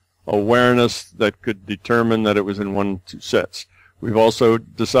simple awareness that could determine that it was in 1, 2 sets. We've also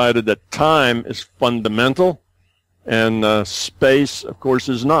decided that time is fundamental, and space, of course,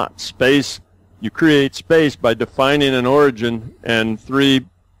 is not. Space, you create space by defining an origin and 3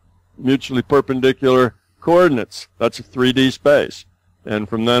 mutually perpendicular coordinates. That's a 3D space. And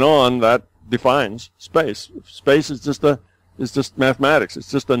from then on, that defines space. Space is just mathematics. It's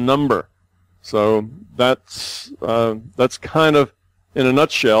just a number. So that's kind of, in a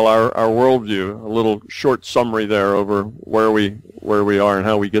nutshell, our worldview. A little short summary there over where we are and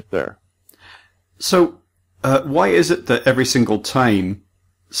how we get there. So, why is it that every single time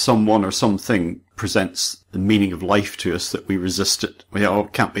someone or something presents the meaning of life to us that we resist it?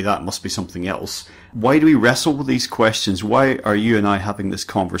 It can't be that, it must be something else. Why do we wrestle with these questions? Why are you and I having this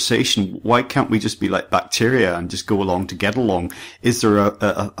conversation? Why can't we just be like bacteria and just go along to get along? Is there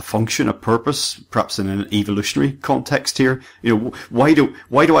a function, a purpose, perhaps in an evolutionary context here? Why do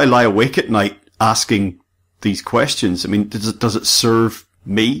I lie awake at night asking these questions? I mean, does it serve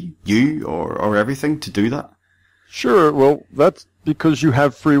me, you, or everything to do that? Sure. Well, that's because you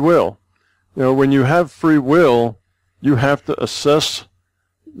have free will. When you have free will, you have to assess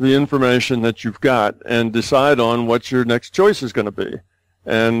the information that you've got and decide on what your next choice is going to be.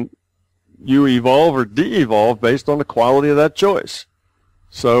 And you evolve or de-evolve based on the quality of that choice.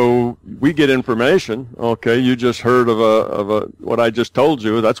 So we get information. Okay, you just heard of what I just told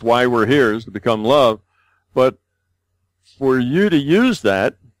you. That's why we're here, is to become love. But for you to use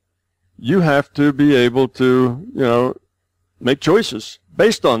that, you have to be able to, make choices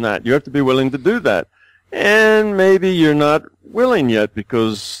based on that. You have to be willing to do that. And maybe you're not willing yet,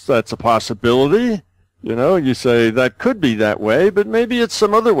 because that's a possibility. You say that could be that way, but maybe it's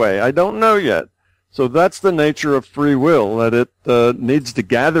some other way. I don't know yet. So that's the nature of free will, that it needs to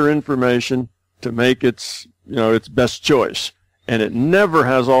gather information to make its best choice. And it never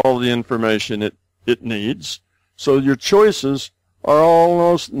has all the information it needs. So your choices are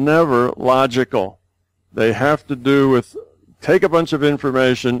almost never logical. They have to do with take a bunch of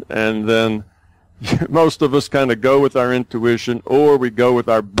information, and then most of us kind of go with our intuition, or we go with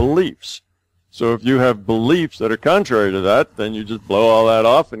our beliefs. So if you have beliefs that are contrary to that, then you just blow all that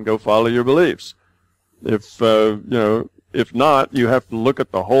off and go follow your beliefs. If not, you have to look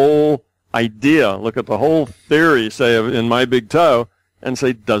at the whole idea, look at the whole theory, say, in my big toe, and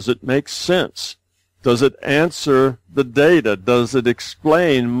say, does it make sense? Does it answer the data? Does it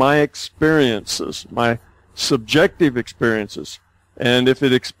explain my experiences, my subjective experiences? And if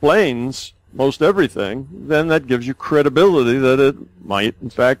it explains most everything, then that gives you credibility that it might, in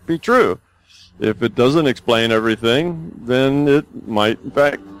fact, be true. If it doesn't explain everything, then it might, in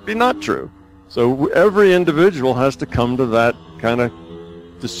fact, be not true. So every individual has to come to that kind of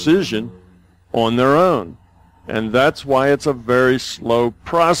decision on their own. And that's why it's a very slow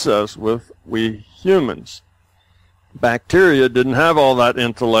process with we humans. Bacteria didn't have all that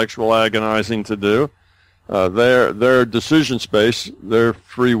intellectual agonizing to do. Their decision space, their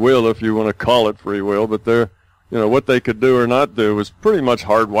free will, if you want to call it free will, but what they could do or not do was pretty much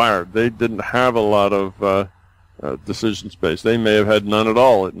hardwired. They didn't have a lot of decision space. They may have had none at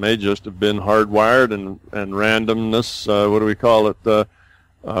all. It may just have been hardwired and randomness. What do we call it?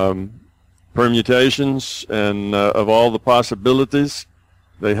 Permutations and of all the possibilities.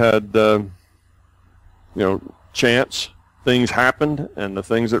 They had, chance. Things happened, and the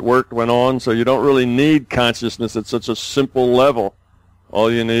things that worked went on. So you don't really need consciousness at such a simple level.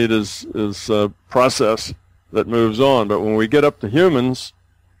 All you need is a process that moves on. But when we get up to humans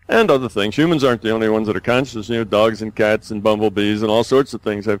and other things, humans aren't the only ones that are conscious. Dogs and cats and bumblebees and all sorts of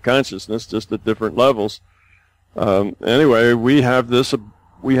things have consciousness, just at different levels. Anyway, we have this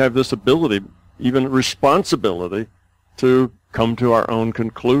ability, even responsibility, to come to our own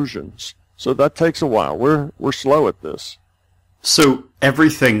conclusions. So that takes a while. We're slow at this. So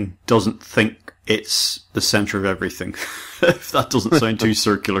everything doesn't think it's the center of everything. If that doesn't sound too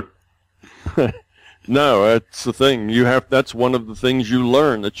circular. No, that's the thing. That's one of the things you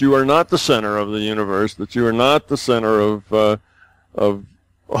learn, that you are not the center of the universe, that you are not the center of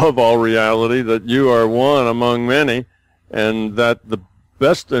all reality, that you are one among many, and that the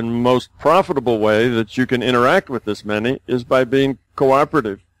best and most profitable way that you can interact with this many is by being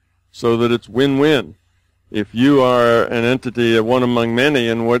cooperative, so that it's win-win. If you are an entity of one among many,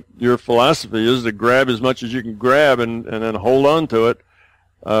 and what your philosophy is to grab as much as you can grab and then hold on to it,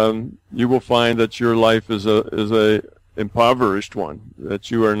 you will find that your life is a impoverished one, that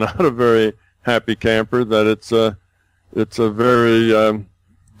you are not a very happy camper, that it's a very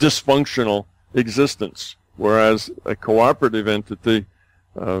dysfunctional existence, whereas a cooperative entity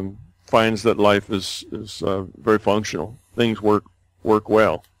finds that life is very functional. Things work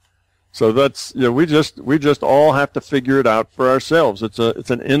well. So that's, we just all have to figure it out for ourselves. It's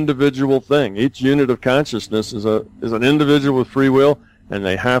an individual thing. Each unit of consciousness is an individual with free will, and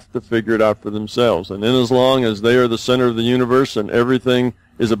they have to figure it out for themselves. And then as long as they are the center of the universe and everything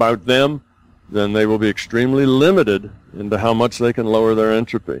is about them, then they will be extremely limited into how much they can lower their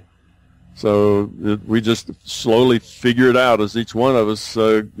entropy. So we just slowly figure it out as each one of us,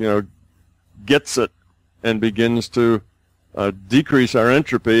 gets it and begins to decrease our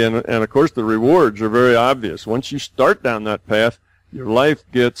entropy, and of course the rewards are very obvious. Once you start down that path, your life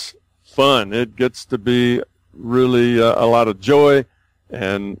gets fun. It gets to be really a lot of joy,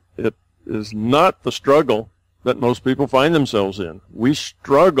 and it is not the struggle that most people find themselves in. We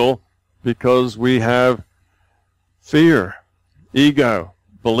struggle because we have fear, ego,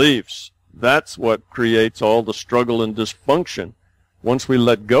 beliefs. That's what creates all the struggle and dysfunction. Once we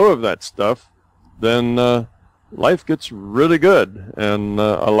let go of that stuff, then life gets really good and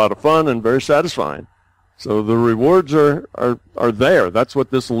a lot of fun and very satisfying. So the rewards are there. That's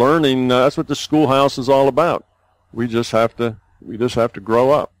what this learning, that's what the schoolhouse is all about. We just have to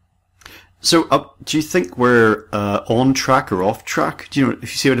grow up. So do you think we're on track or off track? Do if you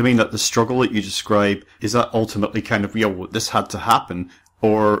see what I mean? That the struggle that you describe, is that ultimately kind of, this had to happen,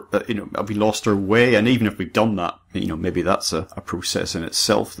 or have we lost our way? And even if we've done that, maybe that's a process in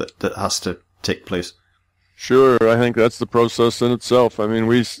itself that has to take place. Sure, I think that's the process in itself. I mean,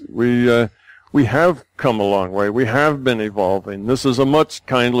 we have come a long way. We have been evolving. This is a much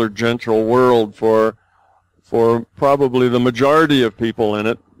kinder, gentler world for probably the majority of people in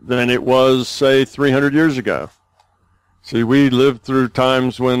it than it was, say, 300 years ago. See, we lived through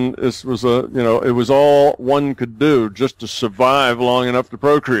times when this was it was all one could do just to survive long enough to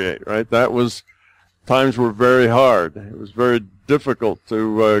procreate, right? Times were very hard. It was very difficult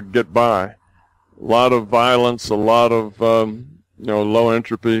to get by. A lot of violence, a lot of low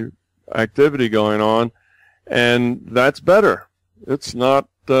entropy activity going on, and that's better. It's not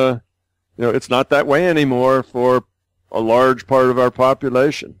it's not that way anymore for a large part of our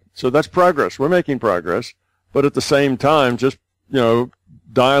population. So that's progress. We're making progress, but at the same time, just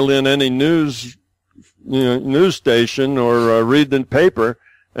dial in any news station or read the paper,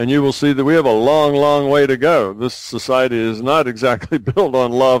 and you will see that we have a long, long way to go. This society is not exactly built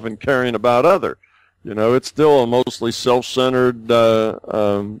on love and caring about others. It's still a mostly self-centered,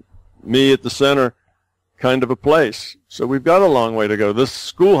 me at the center kind of a place. So we've got a long way to go. This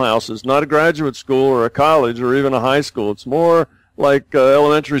schoolhouse is not a graduate school or a college or even a high school. It's more like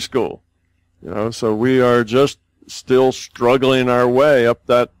elementary school. So we are just still struggling our way up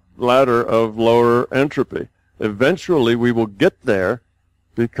that ladder of lower entropy. Eventually we will get there,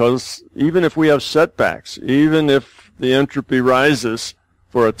 because even if we have setbacks, even if the entropy rises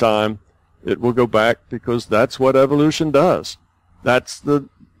for a time, it will go back, because that's what evolution does. That's the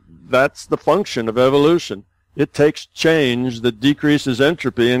function of evolution. It takes change that decreases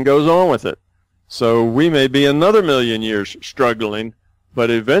entropy and goes on with it. So we may be another million years struggling, but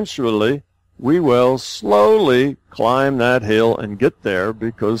eventually we will slowly climb that hill and get there,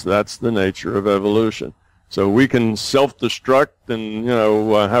 because that's the nature of evolution. So we can self-destruct and,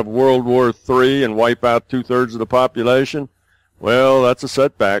 have World War III and wipe out 2/3 of the population. Well, that's a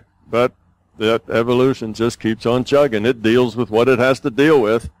setback, but that evolution just keeps on chugging. It deals with what it has to deal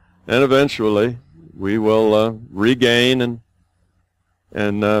with, and eventually we will regain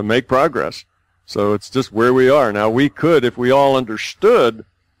and make progress. So it's just where we are. Now, we could, if we all understood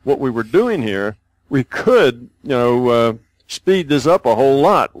what we were doing here, we could, speed this up a whole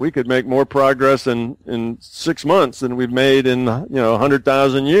lot. We could make more progress in 6 months than we've made in,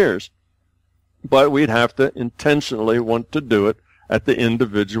 100,000 years. But we'd have to intentionally want to do it at the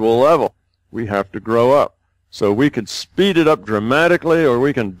individual level. We have to grow up. So we can speed it up dramatically, or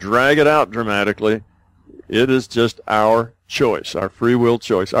we can drag it out dramatically. It is just our choice, our free will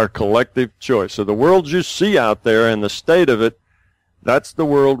choice, our collective choice. So the world you see out there and the state of it, that's the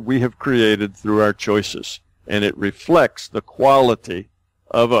world we have created through our choices. And it reflects the quality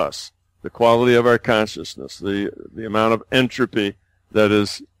of us, the quality of our consciousness, the amount of entropy that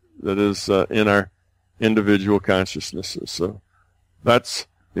is in our individual consciousnesses. So that's,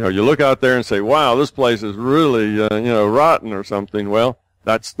 you look out there and say, wow, this place is really, rotten or something. Well,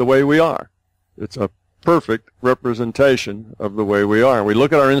 that's the way we are. It's a perfect representation of the way we are. And we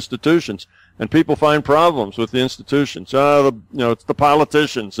look at our institutions, and people find problems with the institutions. It's the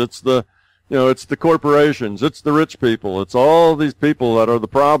politicians, it's the corporations, it's the rich people, it's all these people that are the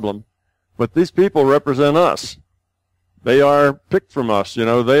problem. But these people represent us. They are picked from us.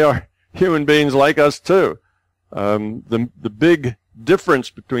 They are human beings like us too. The big difference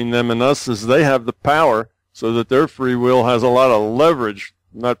between them and us is they have the power, so that their free will has a lot of leverage,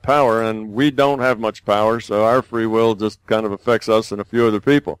 not power, and we don't have much power, so our free will just kind of affects us and a few other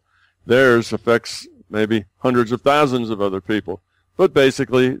people. Theirs affects maybe hundreds of thousands of other people, but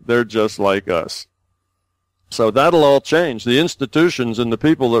basically they're just like us. So that'll all change. The institutions and the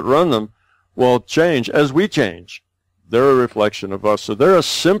people that run them will change as we change. They're a reflection of us, so they're a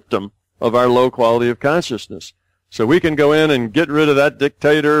symptom of our low quality of consciousness. So we can go in and get rid of that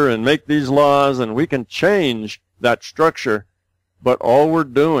dictator and make these laws, and we can change that structure, but all we're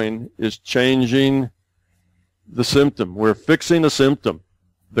doing is changing the symptom. We're fixing a symptom.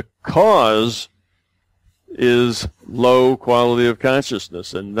 The cause is low quality of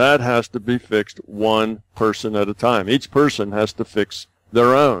consciousness, and that has to be fixed one person at a time. Each person has to fix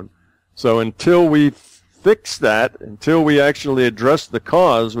their own. So until we fix that, until we actually address the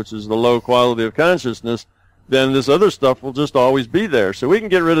cause, which is the low quality of consciousness, then this other stuff will just always be there. So we can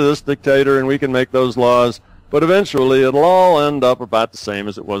get rid of this dictator and we can make those laws, but eventually it'll all end up about the same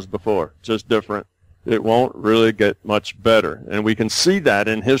as it was before, just different. It won't really get much better. And we can see that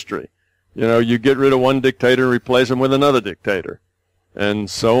in history. You get rid of one dictator and replace him with another dictator, and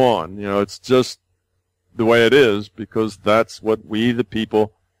so on. It's just the way it is, because that's what we, the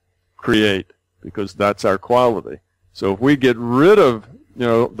people, create, because that's our quality. So if we get rid of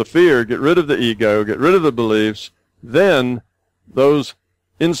the fear, get rid of the ego, get rid of the beliefs, then those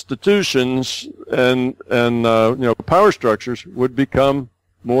institutions and power structures would become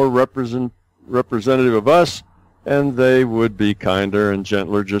more representative of us, and they would be kinder and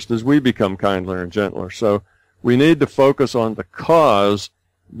gentler, just as we become kinder and gentler. So we need to focus on the cause,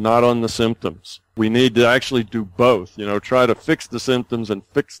 not on the symptoms. We need to actually do both, try to fix the symptoms and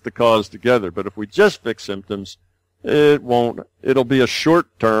fix the cause together. But if we just fix symptoms, it'll be a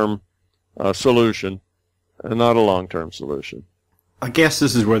short-term solution and not a long-term solution. I guess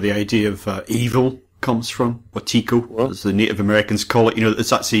this is where the idea of evil comes from, Watico, as the Native Americans call it.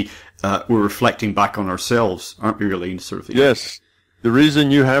 It's actually, we're reflecting back on ourselves, aren't we, really? Sort of. Yes. The reason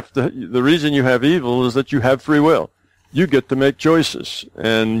you have evil is that you have free will. You get to make choices,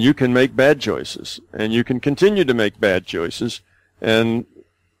 and you can make bad choices, and you can continue to make bad choices, and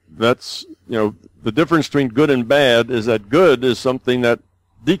that's, the difference between good and bad is that good is something that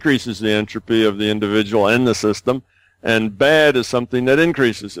decreases the entropy of the individual and the system, and bad is something that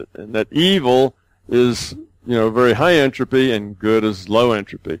increases it, and that evil is, very high entropy, and good is low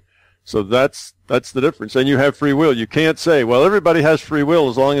entropy. So that's the difference. And you have free will. You can't say, well, everybody has free will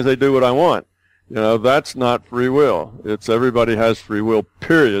as long as they do what I want. That's not free will. It's everybody has free will,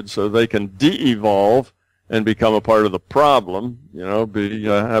 period, so they can de-evolve and become a part of the problem,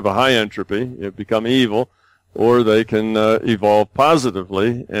 have a high entropy, become evil, or they can evolve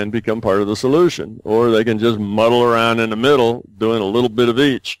positively and become part of the solution, or they can just muddle around in the middle doing a little bit of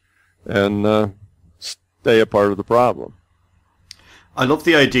each and stay a part of the problem. I love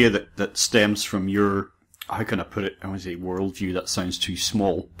the idea that stems from your, how can I put it, I want to say worldview, that sounds too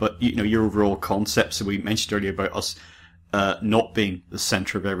small, but your overall concepts that we mentioned earlier about us not being the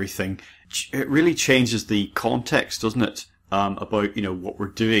center of everything. It really changes the context, doesn't it? About, what we're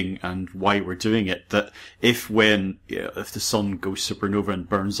doing and why we're doing it. That if the sun goes supernova and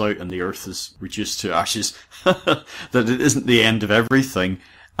burns out and the earth is reduced to ashes, that it isn't the end of everything.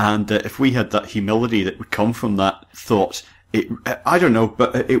 And if we had that humility that would come from that thought, I don't know,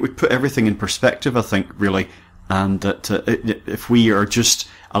 but it would put everything in perspective, I think, really. And that if we are just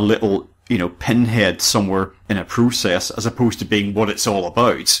a little, pinhead somewhere in a process, as opposed to being what it's all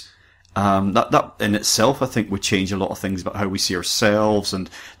about, that in itself, I think, would change a lot of things about how we see ourselves and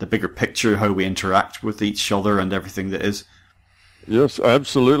the bigger picture, how we interact with each other and everything that is. Yes,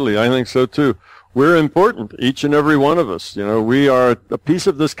 absolutely. I think so too. We're important, each and every one of us. We are a piece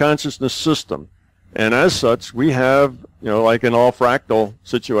of this consciousness system. And as such, we have, like in all fractal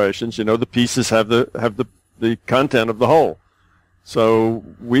situations, the pieces have the content of the whole. So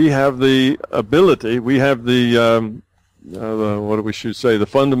we have the ability, we have the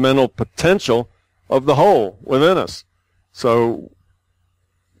fundamental potential of the whole within us. So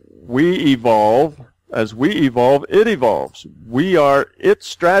we evolve. As we evolve, it evolves. We are its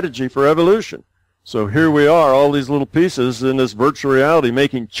strategy for evolution. So here we are, all these little pieces in this virtual reality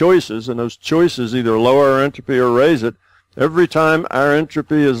making choices, and those choices either lower our entropy or raise it. Every time our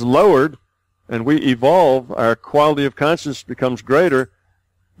entropy is lowered and we evolve, our quality of consciousness becomes greater.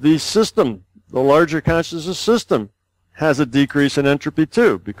 The system, the larger consciousness system, has a decrease in entropy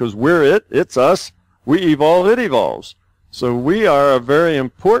too, because we're it, it's us, we evolve, it evolves. So we are a very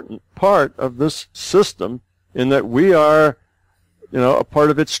important part of this system in that we are, a part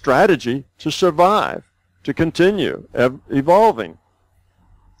of its strategy to survive, to continue evolving.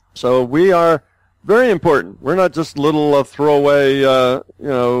 So we are very important. We're not just little throwaway,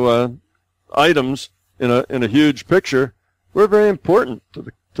 items in a huge picture. We're very important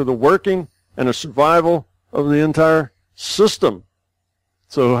to the working and the survival of the entire system.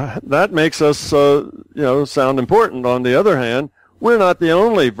 So that makes us, sound important. On the other hand, we're not the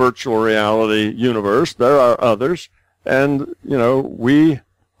only virtual reality universe. There are others. And, we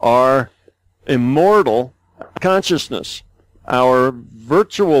are immortal consciousness. Our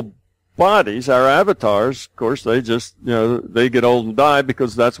virtual bodies, our avatars, of course, they just, they get old and die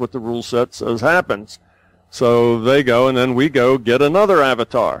because that's what the rule set says happens. So they go, and then we go get another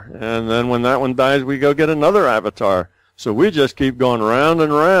avatar. And then when that one dies, we go get another avatar. So we just keep going round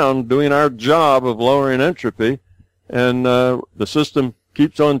and round doing our job of lowering entropy, and the system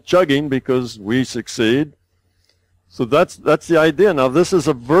keeps on chugging because we succeed. So that's the idea. Now, this is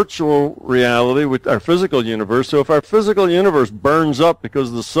a virtual reality with our physical universe. So if our physical universe burns up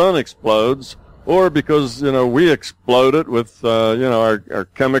because the sun explodes, or because, we explode it with, our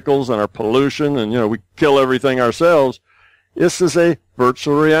chemicals and our pollution, and, we kill everything ourselves, this is a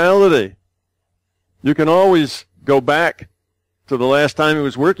virtual reality. You can always go back to the last time it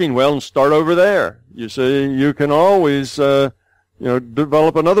was working well and start over there. You see, you can always,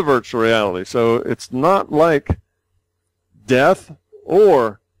 develop another virtual reality. So it's not like death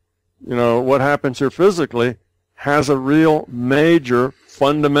or, what happens here physically has a real major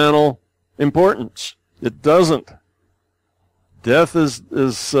fundamental importance. It doesn't. Death is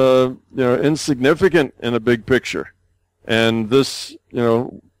insignificant in a big picture. And this,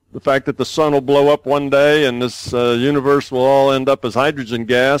 the fact that the sun will blow up one day and this universe will all end up as hydrogen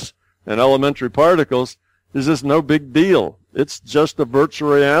gas and elementary particles is just no big deal. It's just a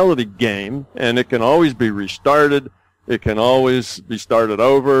virtual reality game, and it can always be restarted. It can always be started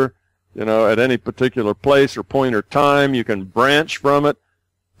over, at any particular place or point or time. You can branch from it.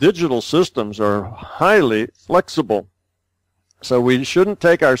 Digital systems are highly flexible. So we shouldn't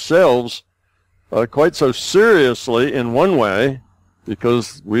take ourselves quite so seriously in one way,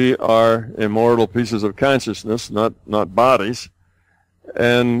 because we are immortal pieces of consciousness, not bodies.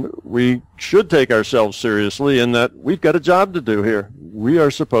 And we should take ourselves seriously in that we've got a job to do here. We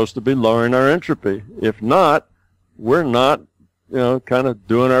are supposed to be lowering our entropy. If not, we're not, kind of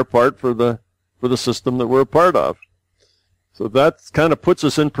doing our part for the system that we're a part of. So that kind of puts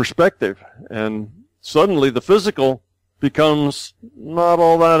us in perspective. And suddenly the physical becomes not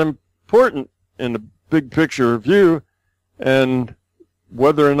all that important in the big picture view. And,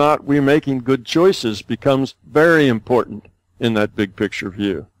 whether or not we're making good choices becomes very important in that big picture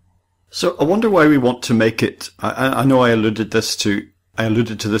view. So I wonder why we want to make it, I know I alluded to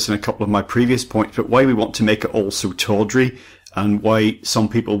this in a couple of my previous points, but why we want to make it all so tawdry, and why some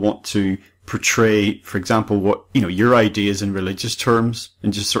people want to portray, for example, what, your ideas in religious terms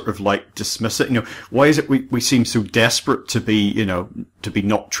and just sort of like dismiss it. Why is it we seem so desperate to be, to be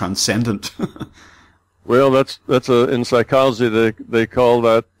not transcendent? Well, that's in psychology they call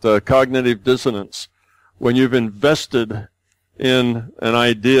that cognitive dissonance. When you've invested in an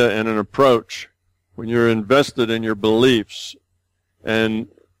idea and an approach, when you're invested in your beliefs, and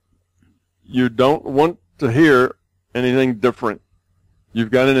you don't want to hear anything different.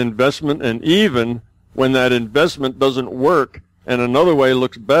 You've got an investment, and even when that investment doesn't work and another way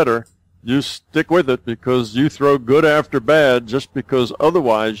looks better, you stick with it because you throw good after bad, just because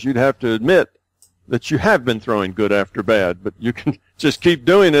otherwise you'd have to admit that you have been throwing good after bad. But you can just keep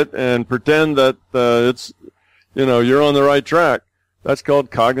doing it and pretend that it's, you're on the right track. That's called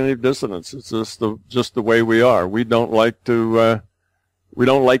cognitive dissonance. It's just the way we are. We don't like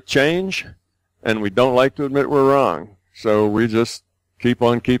change, and we don't like to admit we're wrong. So we just keep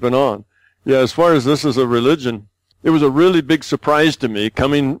on keeping on. Yeah, as far as this is a religion, it was a really big surprise to me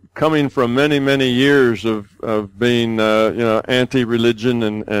coming from many, many years of being, anti-religion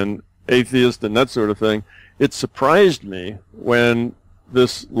and atheist and that sort of thing. It surprised me when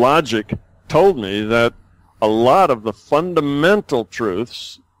this logic told me that a lot of the fundamental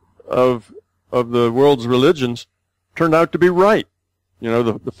truths of the world's religions turned out to be right.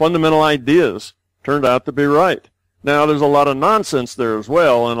 The fundamental ideas turned out to be right. Now, there's a lot of nonsense there as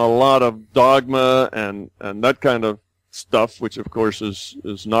well, and a lot of dogma and that kind of stuff, which of course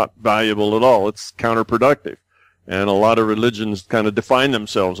is not valuable at all. It's counterproductive. And a lot of religions kind of define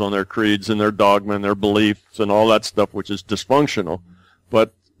themselves on their creeds and their dogma and their beliefs and all that stuff, which is dysfunctional.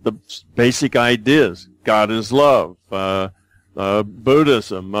 But the basic ideas, God is love,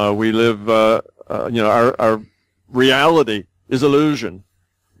 Buddhism, we live, our reality is illusion.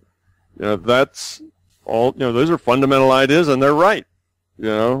 That's all, those are fundamental ideas, and they're right.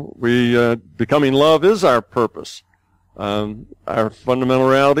 Becoming love is our purpose. Our fundamental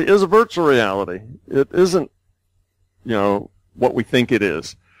reality is a virtual reality. It isn't, what we think it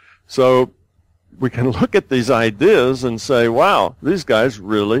is. So we can look at these ideas and say, wow, these guys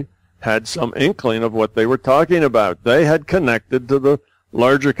really had some inkling of what they were talking about. They had connected to the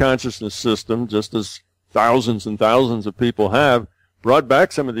larger consciousness system, just as thousands and thousands of people have, brought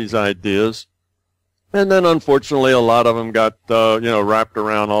back some of these ideas. And then, unfortunately, a lot of them got, wrapped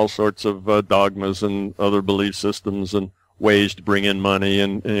around all sorts of dogmas and other belief systems and ways to bring in money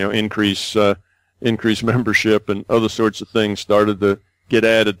and, increase membership and other sorts of things started to get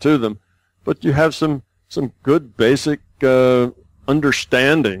added to them. But you have some good basic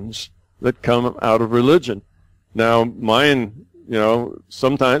understandings that come out of religion. Now, mine,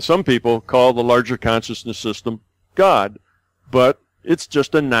 sometimes some people call the larger consciousness system God, but it's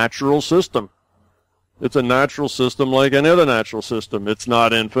just a natural system. It's a natural system like any other natural system. It's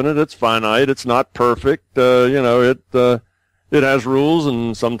not infinite. It's finite. It's not perfect. It has rules,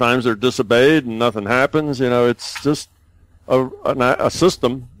 and sometimes they're disobeyed, and nothing happens. It's just a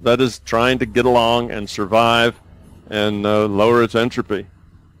system that is trying to get along and survive and lower its entropy,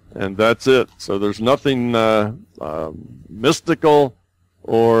 and that's it. So there's nothing mystical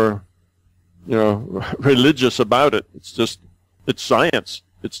or religious about it. It's science.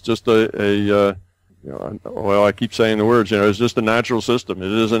 It's just I keep saying the words, it's just a natural system.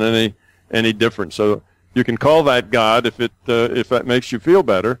 It isn't any different. So you can call that God if that makes you feel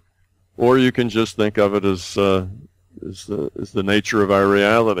better, or you can just think of it as the nature of our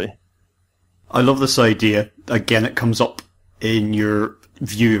reality. I love this idea. Again, it comes up in your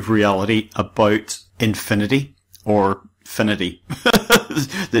view of reality about infinity or finity.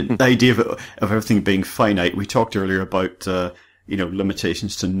 The idea of everything being finite. We talked earlier about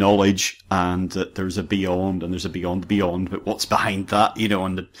limitations to knowledge, and that there's a beyond and there's a beyond, but what's behind that,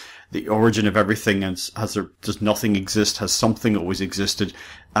 and the origin of everything, and does nothing exist? Has something always existed?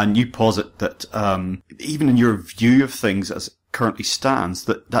 And you posit that, even in your view of things as it currently stands,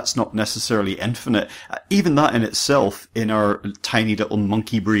 that's not necessarily infinite. Even that in itself, in our tiny little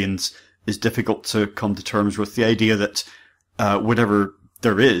monkey brains, is difficult to come to terms with. The idea that, whatever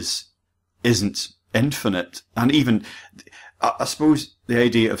there is, isn't infinite. And even, I suppose the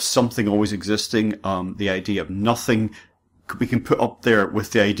idea of something always existing, the idea of nothing, we can put up there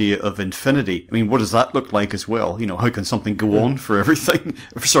with the idea of infinity. I mean, what does that look like as well? How can something go on for everything?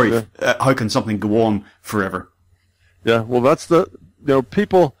 Sorry, how can something go on forever? Yeah, well, that's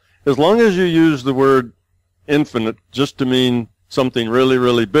people, as long as you use the word infinite just to mean something really,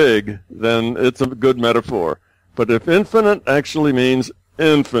 really big, then it's a good metaphor. But if infinite actually means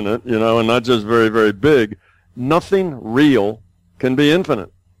infinite, and not just very, very big, nothing real can be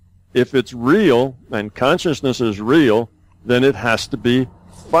infinite. If it's real and consciousness is real, then it has to be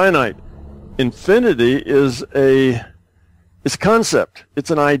finite. Infinity is a concept.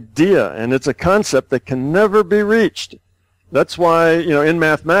 It's an idea, and it's a concept that can never be reached. That's why, in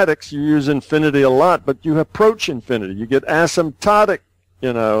mathematics you use infinity a lot, but you approach infinity. You get asymptotic,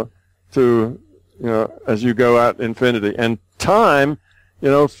 as you go out infinity. And time,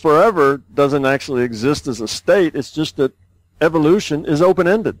 forever doesn't actually exist as a state. It's just that evolution is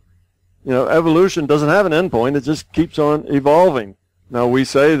open-ended. Evolution doesn't have an endpoint. It just keeps on evolving. Now, we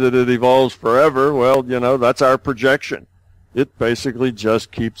say that it evolves forever. Well, that's our projection. It basically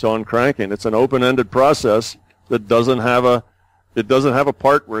just keeps on cranking. It's an open-ended process that doesn't have a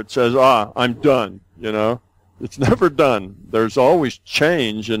part where it says, I'm done, It's never done. There's always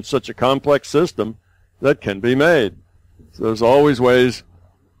change in such a complex system that can be made. So there's always ways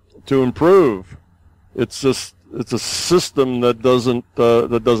to improve. It's a system that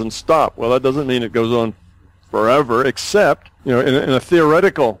doesn't stop. Well, that doesn't mean it goes on forever, except, in a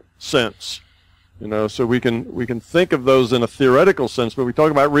theoretical sense. So we can think of those in a theoretical sense, but we talk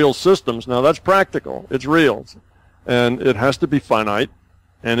about real systems. Now that's practical. It's real. And it has to be finite,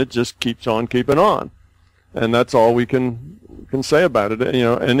 and it just keeps on keeping on. And that's all we can say about it.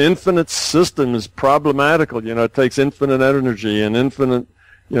 An infinite system is problematical. It takes infinite energy and infinite,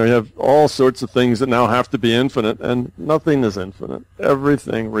 you have all sorts of things that now have to be infinite, and nothing is infinite.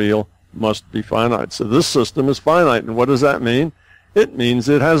 Everything real must be finite. So this system is finite. And what does that mean? It means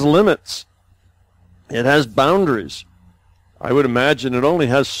it has limits. It has boundaries. I would imagine it only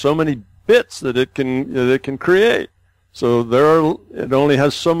has so many bits that it can create. So it only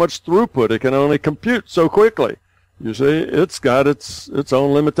has so much throughput. It can only compute so quickly. You see, it's got its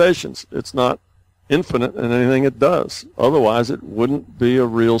own limitations. It's not infinite in anything it does. Otherwise, it wouldn't be a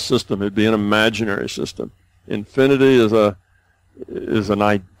real system. It'd be an imaginary system. Infinity is an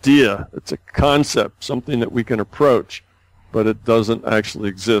idea. It's a concept, something that we can approach, but it doesn't actually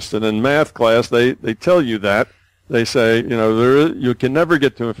exist. And in math class, they tell you that. They say, you can never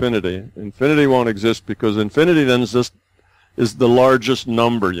get to infinity. Infinity won't exist because infinity then is the largest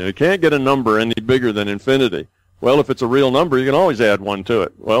number. You can't get a number any bigger than infinity. Well, if it's a real number, you can always add one to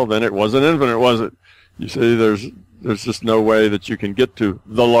it. Well, then it wasn't infinite, was it? You see, there's just no way that you can get to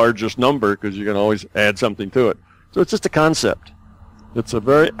the largest number because you can always add something to it. So it's just a concept. It's a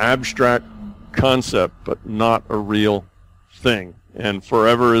very abstract concept, but not a real thing. And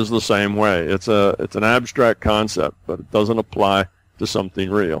forever is the same way. It's an abstract concept, but it doesn't apply to something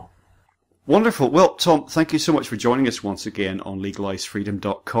real. Wonderful. Well, Tom, thank you so much for joining us once again on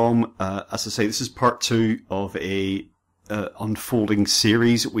LegalizeFreedom.com. As I say, this is part 2 of a unfolding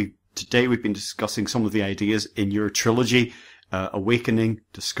series. Today we've been discussing some of the ideas in your trilogy, Awakening,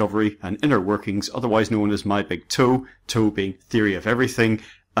 Discovery, and Inner Workings, otherwise known as My Big Toe, toe being theory of everything.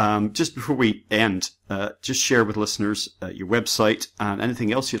 Just before we end, just share with listeners your website and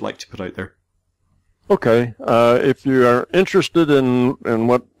anything else you'd like to put out there. Okay. If you are interested in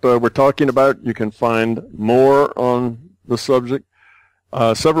what we're talking about, you can find more on the subject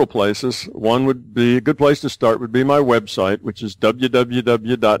several places. One would be a good place to start would be my website, which is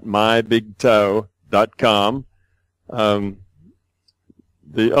www.mybigtoe.com.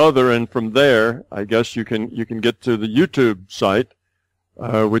 The other, and from there, I guess you can get to the YouTube site,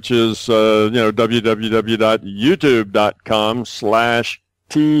 which is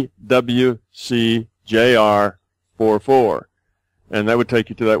www.youtube.com/TWCJR44. And that would take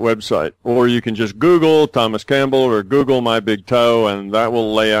you to that website. Or you can just Google Thomas Campbell or Google My Big Toe, and that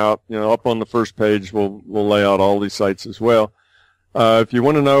will lay out, up on the first page, we'll lay out all these sites as well. If you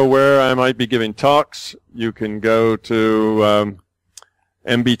want to know where I might be giving talks, you can go to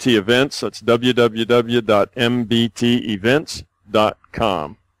MBT Events. That's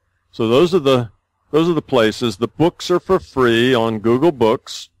www.mbtevents.com. So those are the places. The books are for free on Google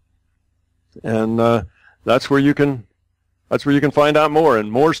Books, and that's where you can find out more. And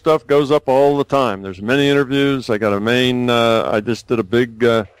more stuff goes up all the time. There's many interviews. I got I just did a big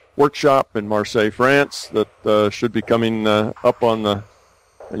workshop in Marseille, France, that should be coming up on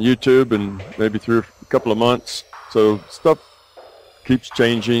YouTube in maybe a couple of months. So stuff keeps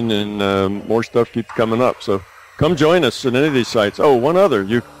changing, and more stuff keeps coming up. So come join us at any of these sites. Oh, one other.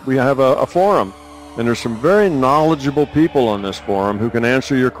 We have a forum, and there's some very knowledgeable people on this forum who can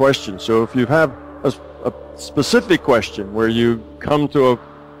answer your questions. So if you have a specific question where you come to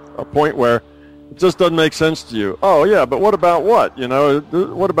a point where it just doesn't make sense to you. Oh, yeah, but what about what?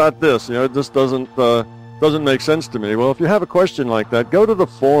 What about this? It just doesn't doesn't make sense to me. Well, if you have a question like that, go to the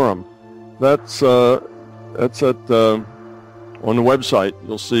forum. That's at on the website.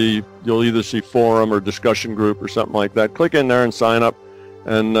 You'll either see forum or discussion group or something like that. Click in there and sign up,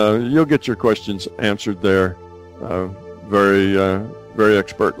 and you'll get your questions answered there very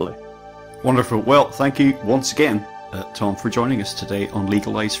expertly. Wonderful. Well, thank you once again, Tom, for joining us today on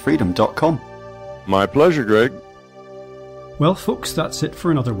LegalizeFreedom.com. My pleasure, Greg. Well, folks, that's it for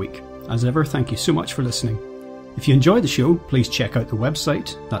another week. As ever, thank you so much for listening. If you enjoyed the show, please check out the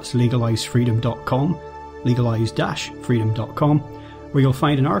website. That's LegalizeFreedom.com, legalize-freedom.com, where you'll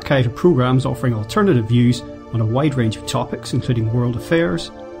find an archive of programs offering alternative views on a wide range of topics, including world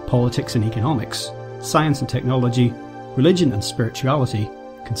affairs, politics and economics, science and technology, religion and spirituality,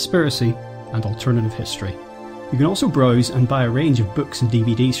 conspiracy, and alternative history. You can also browse and buy a range of books and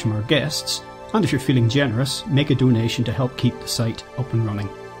DVDs from our guests, and if you're feeling generous, make a donation to help keep the site up and running.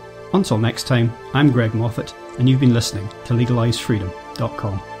 Until next time, I'm Greg Moffat, and you've been listening to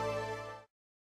LegalizeFreedom.com.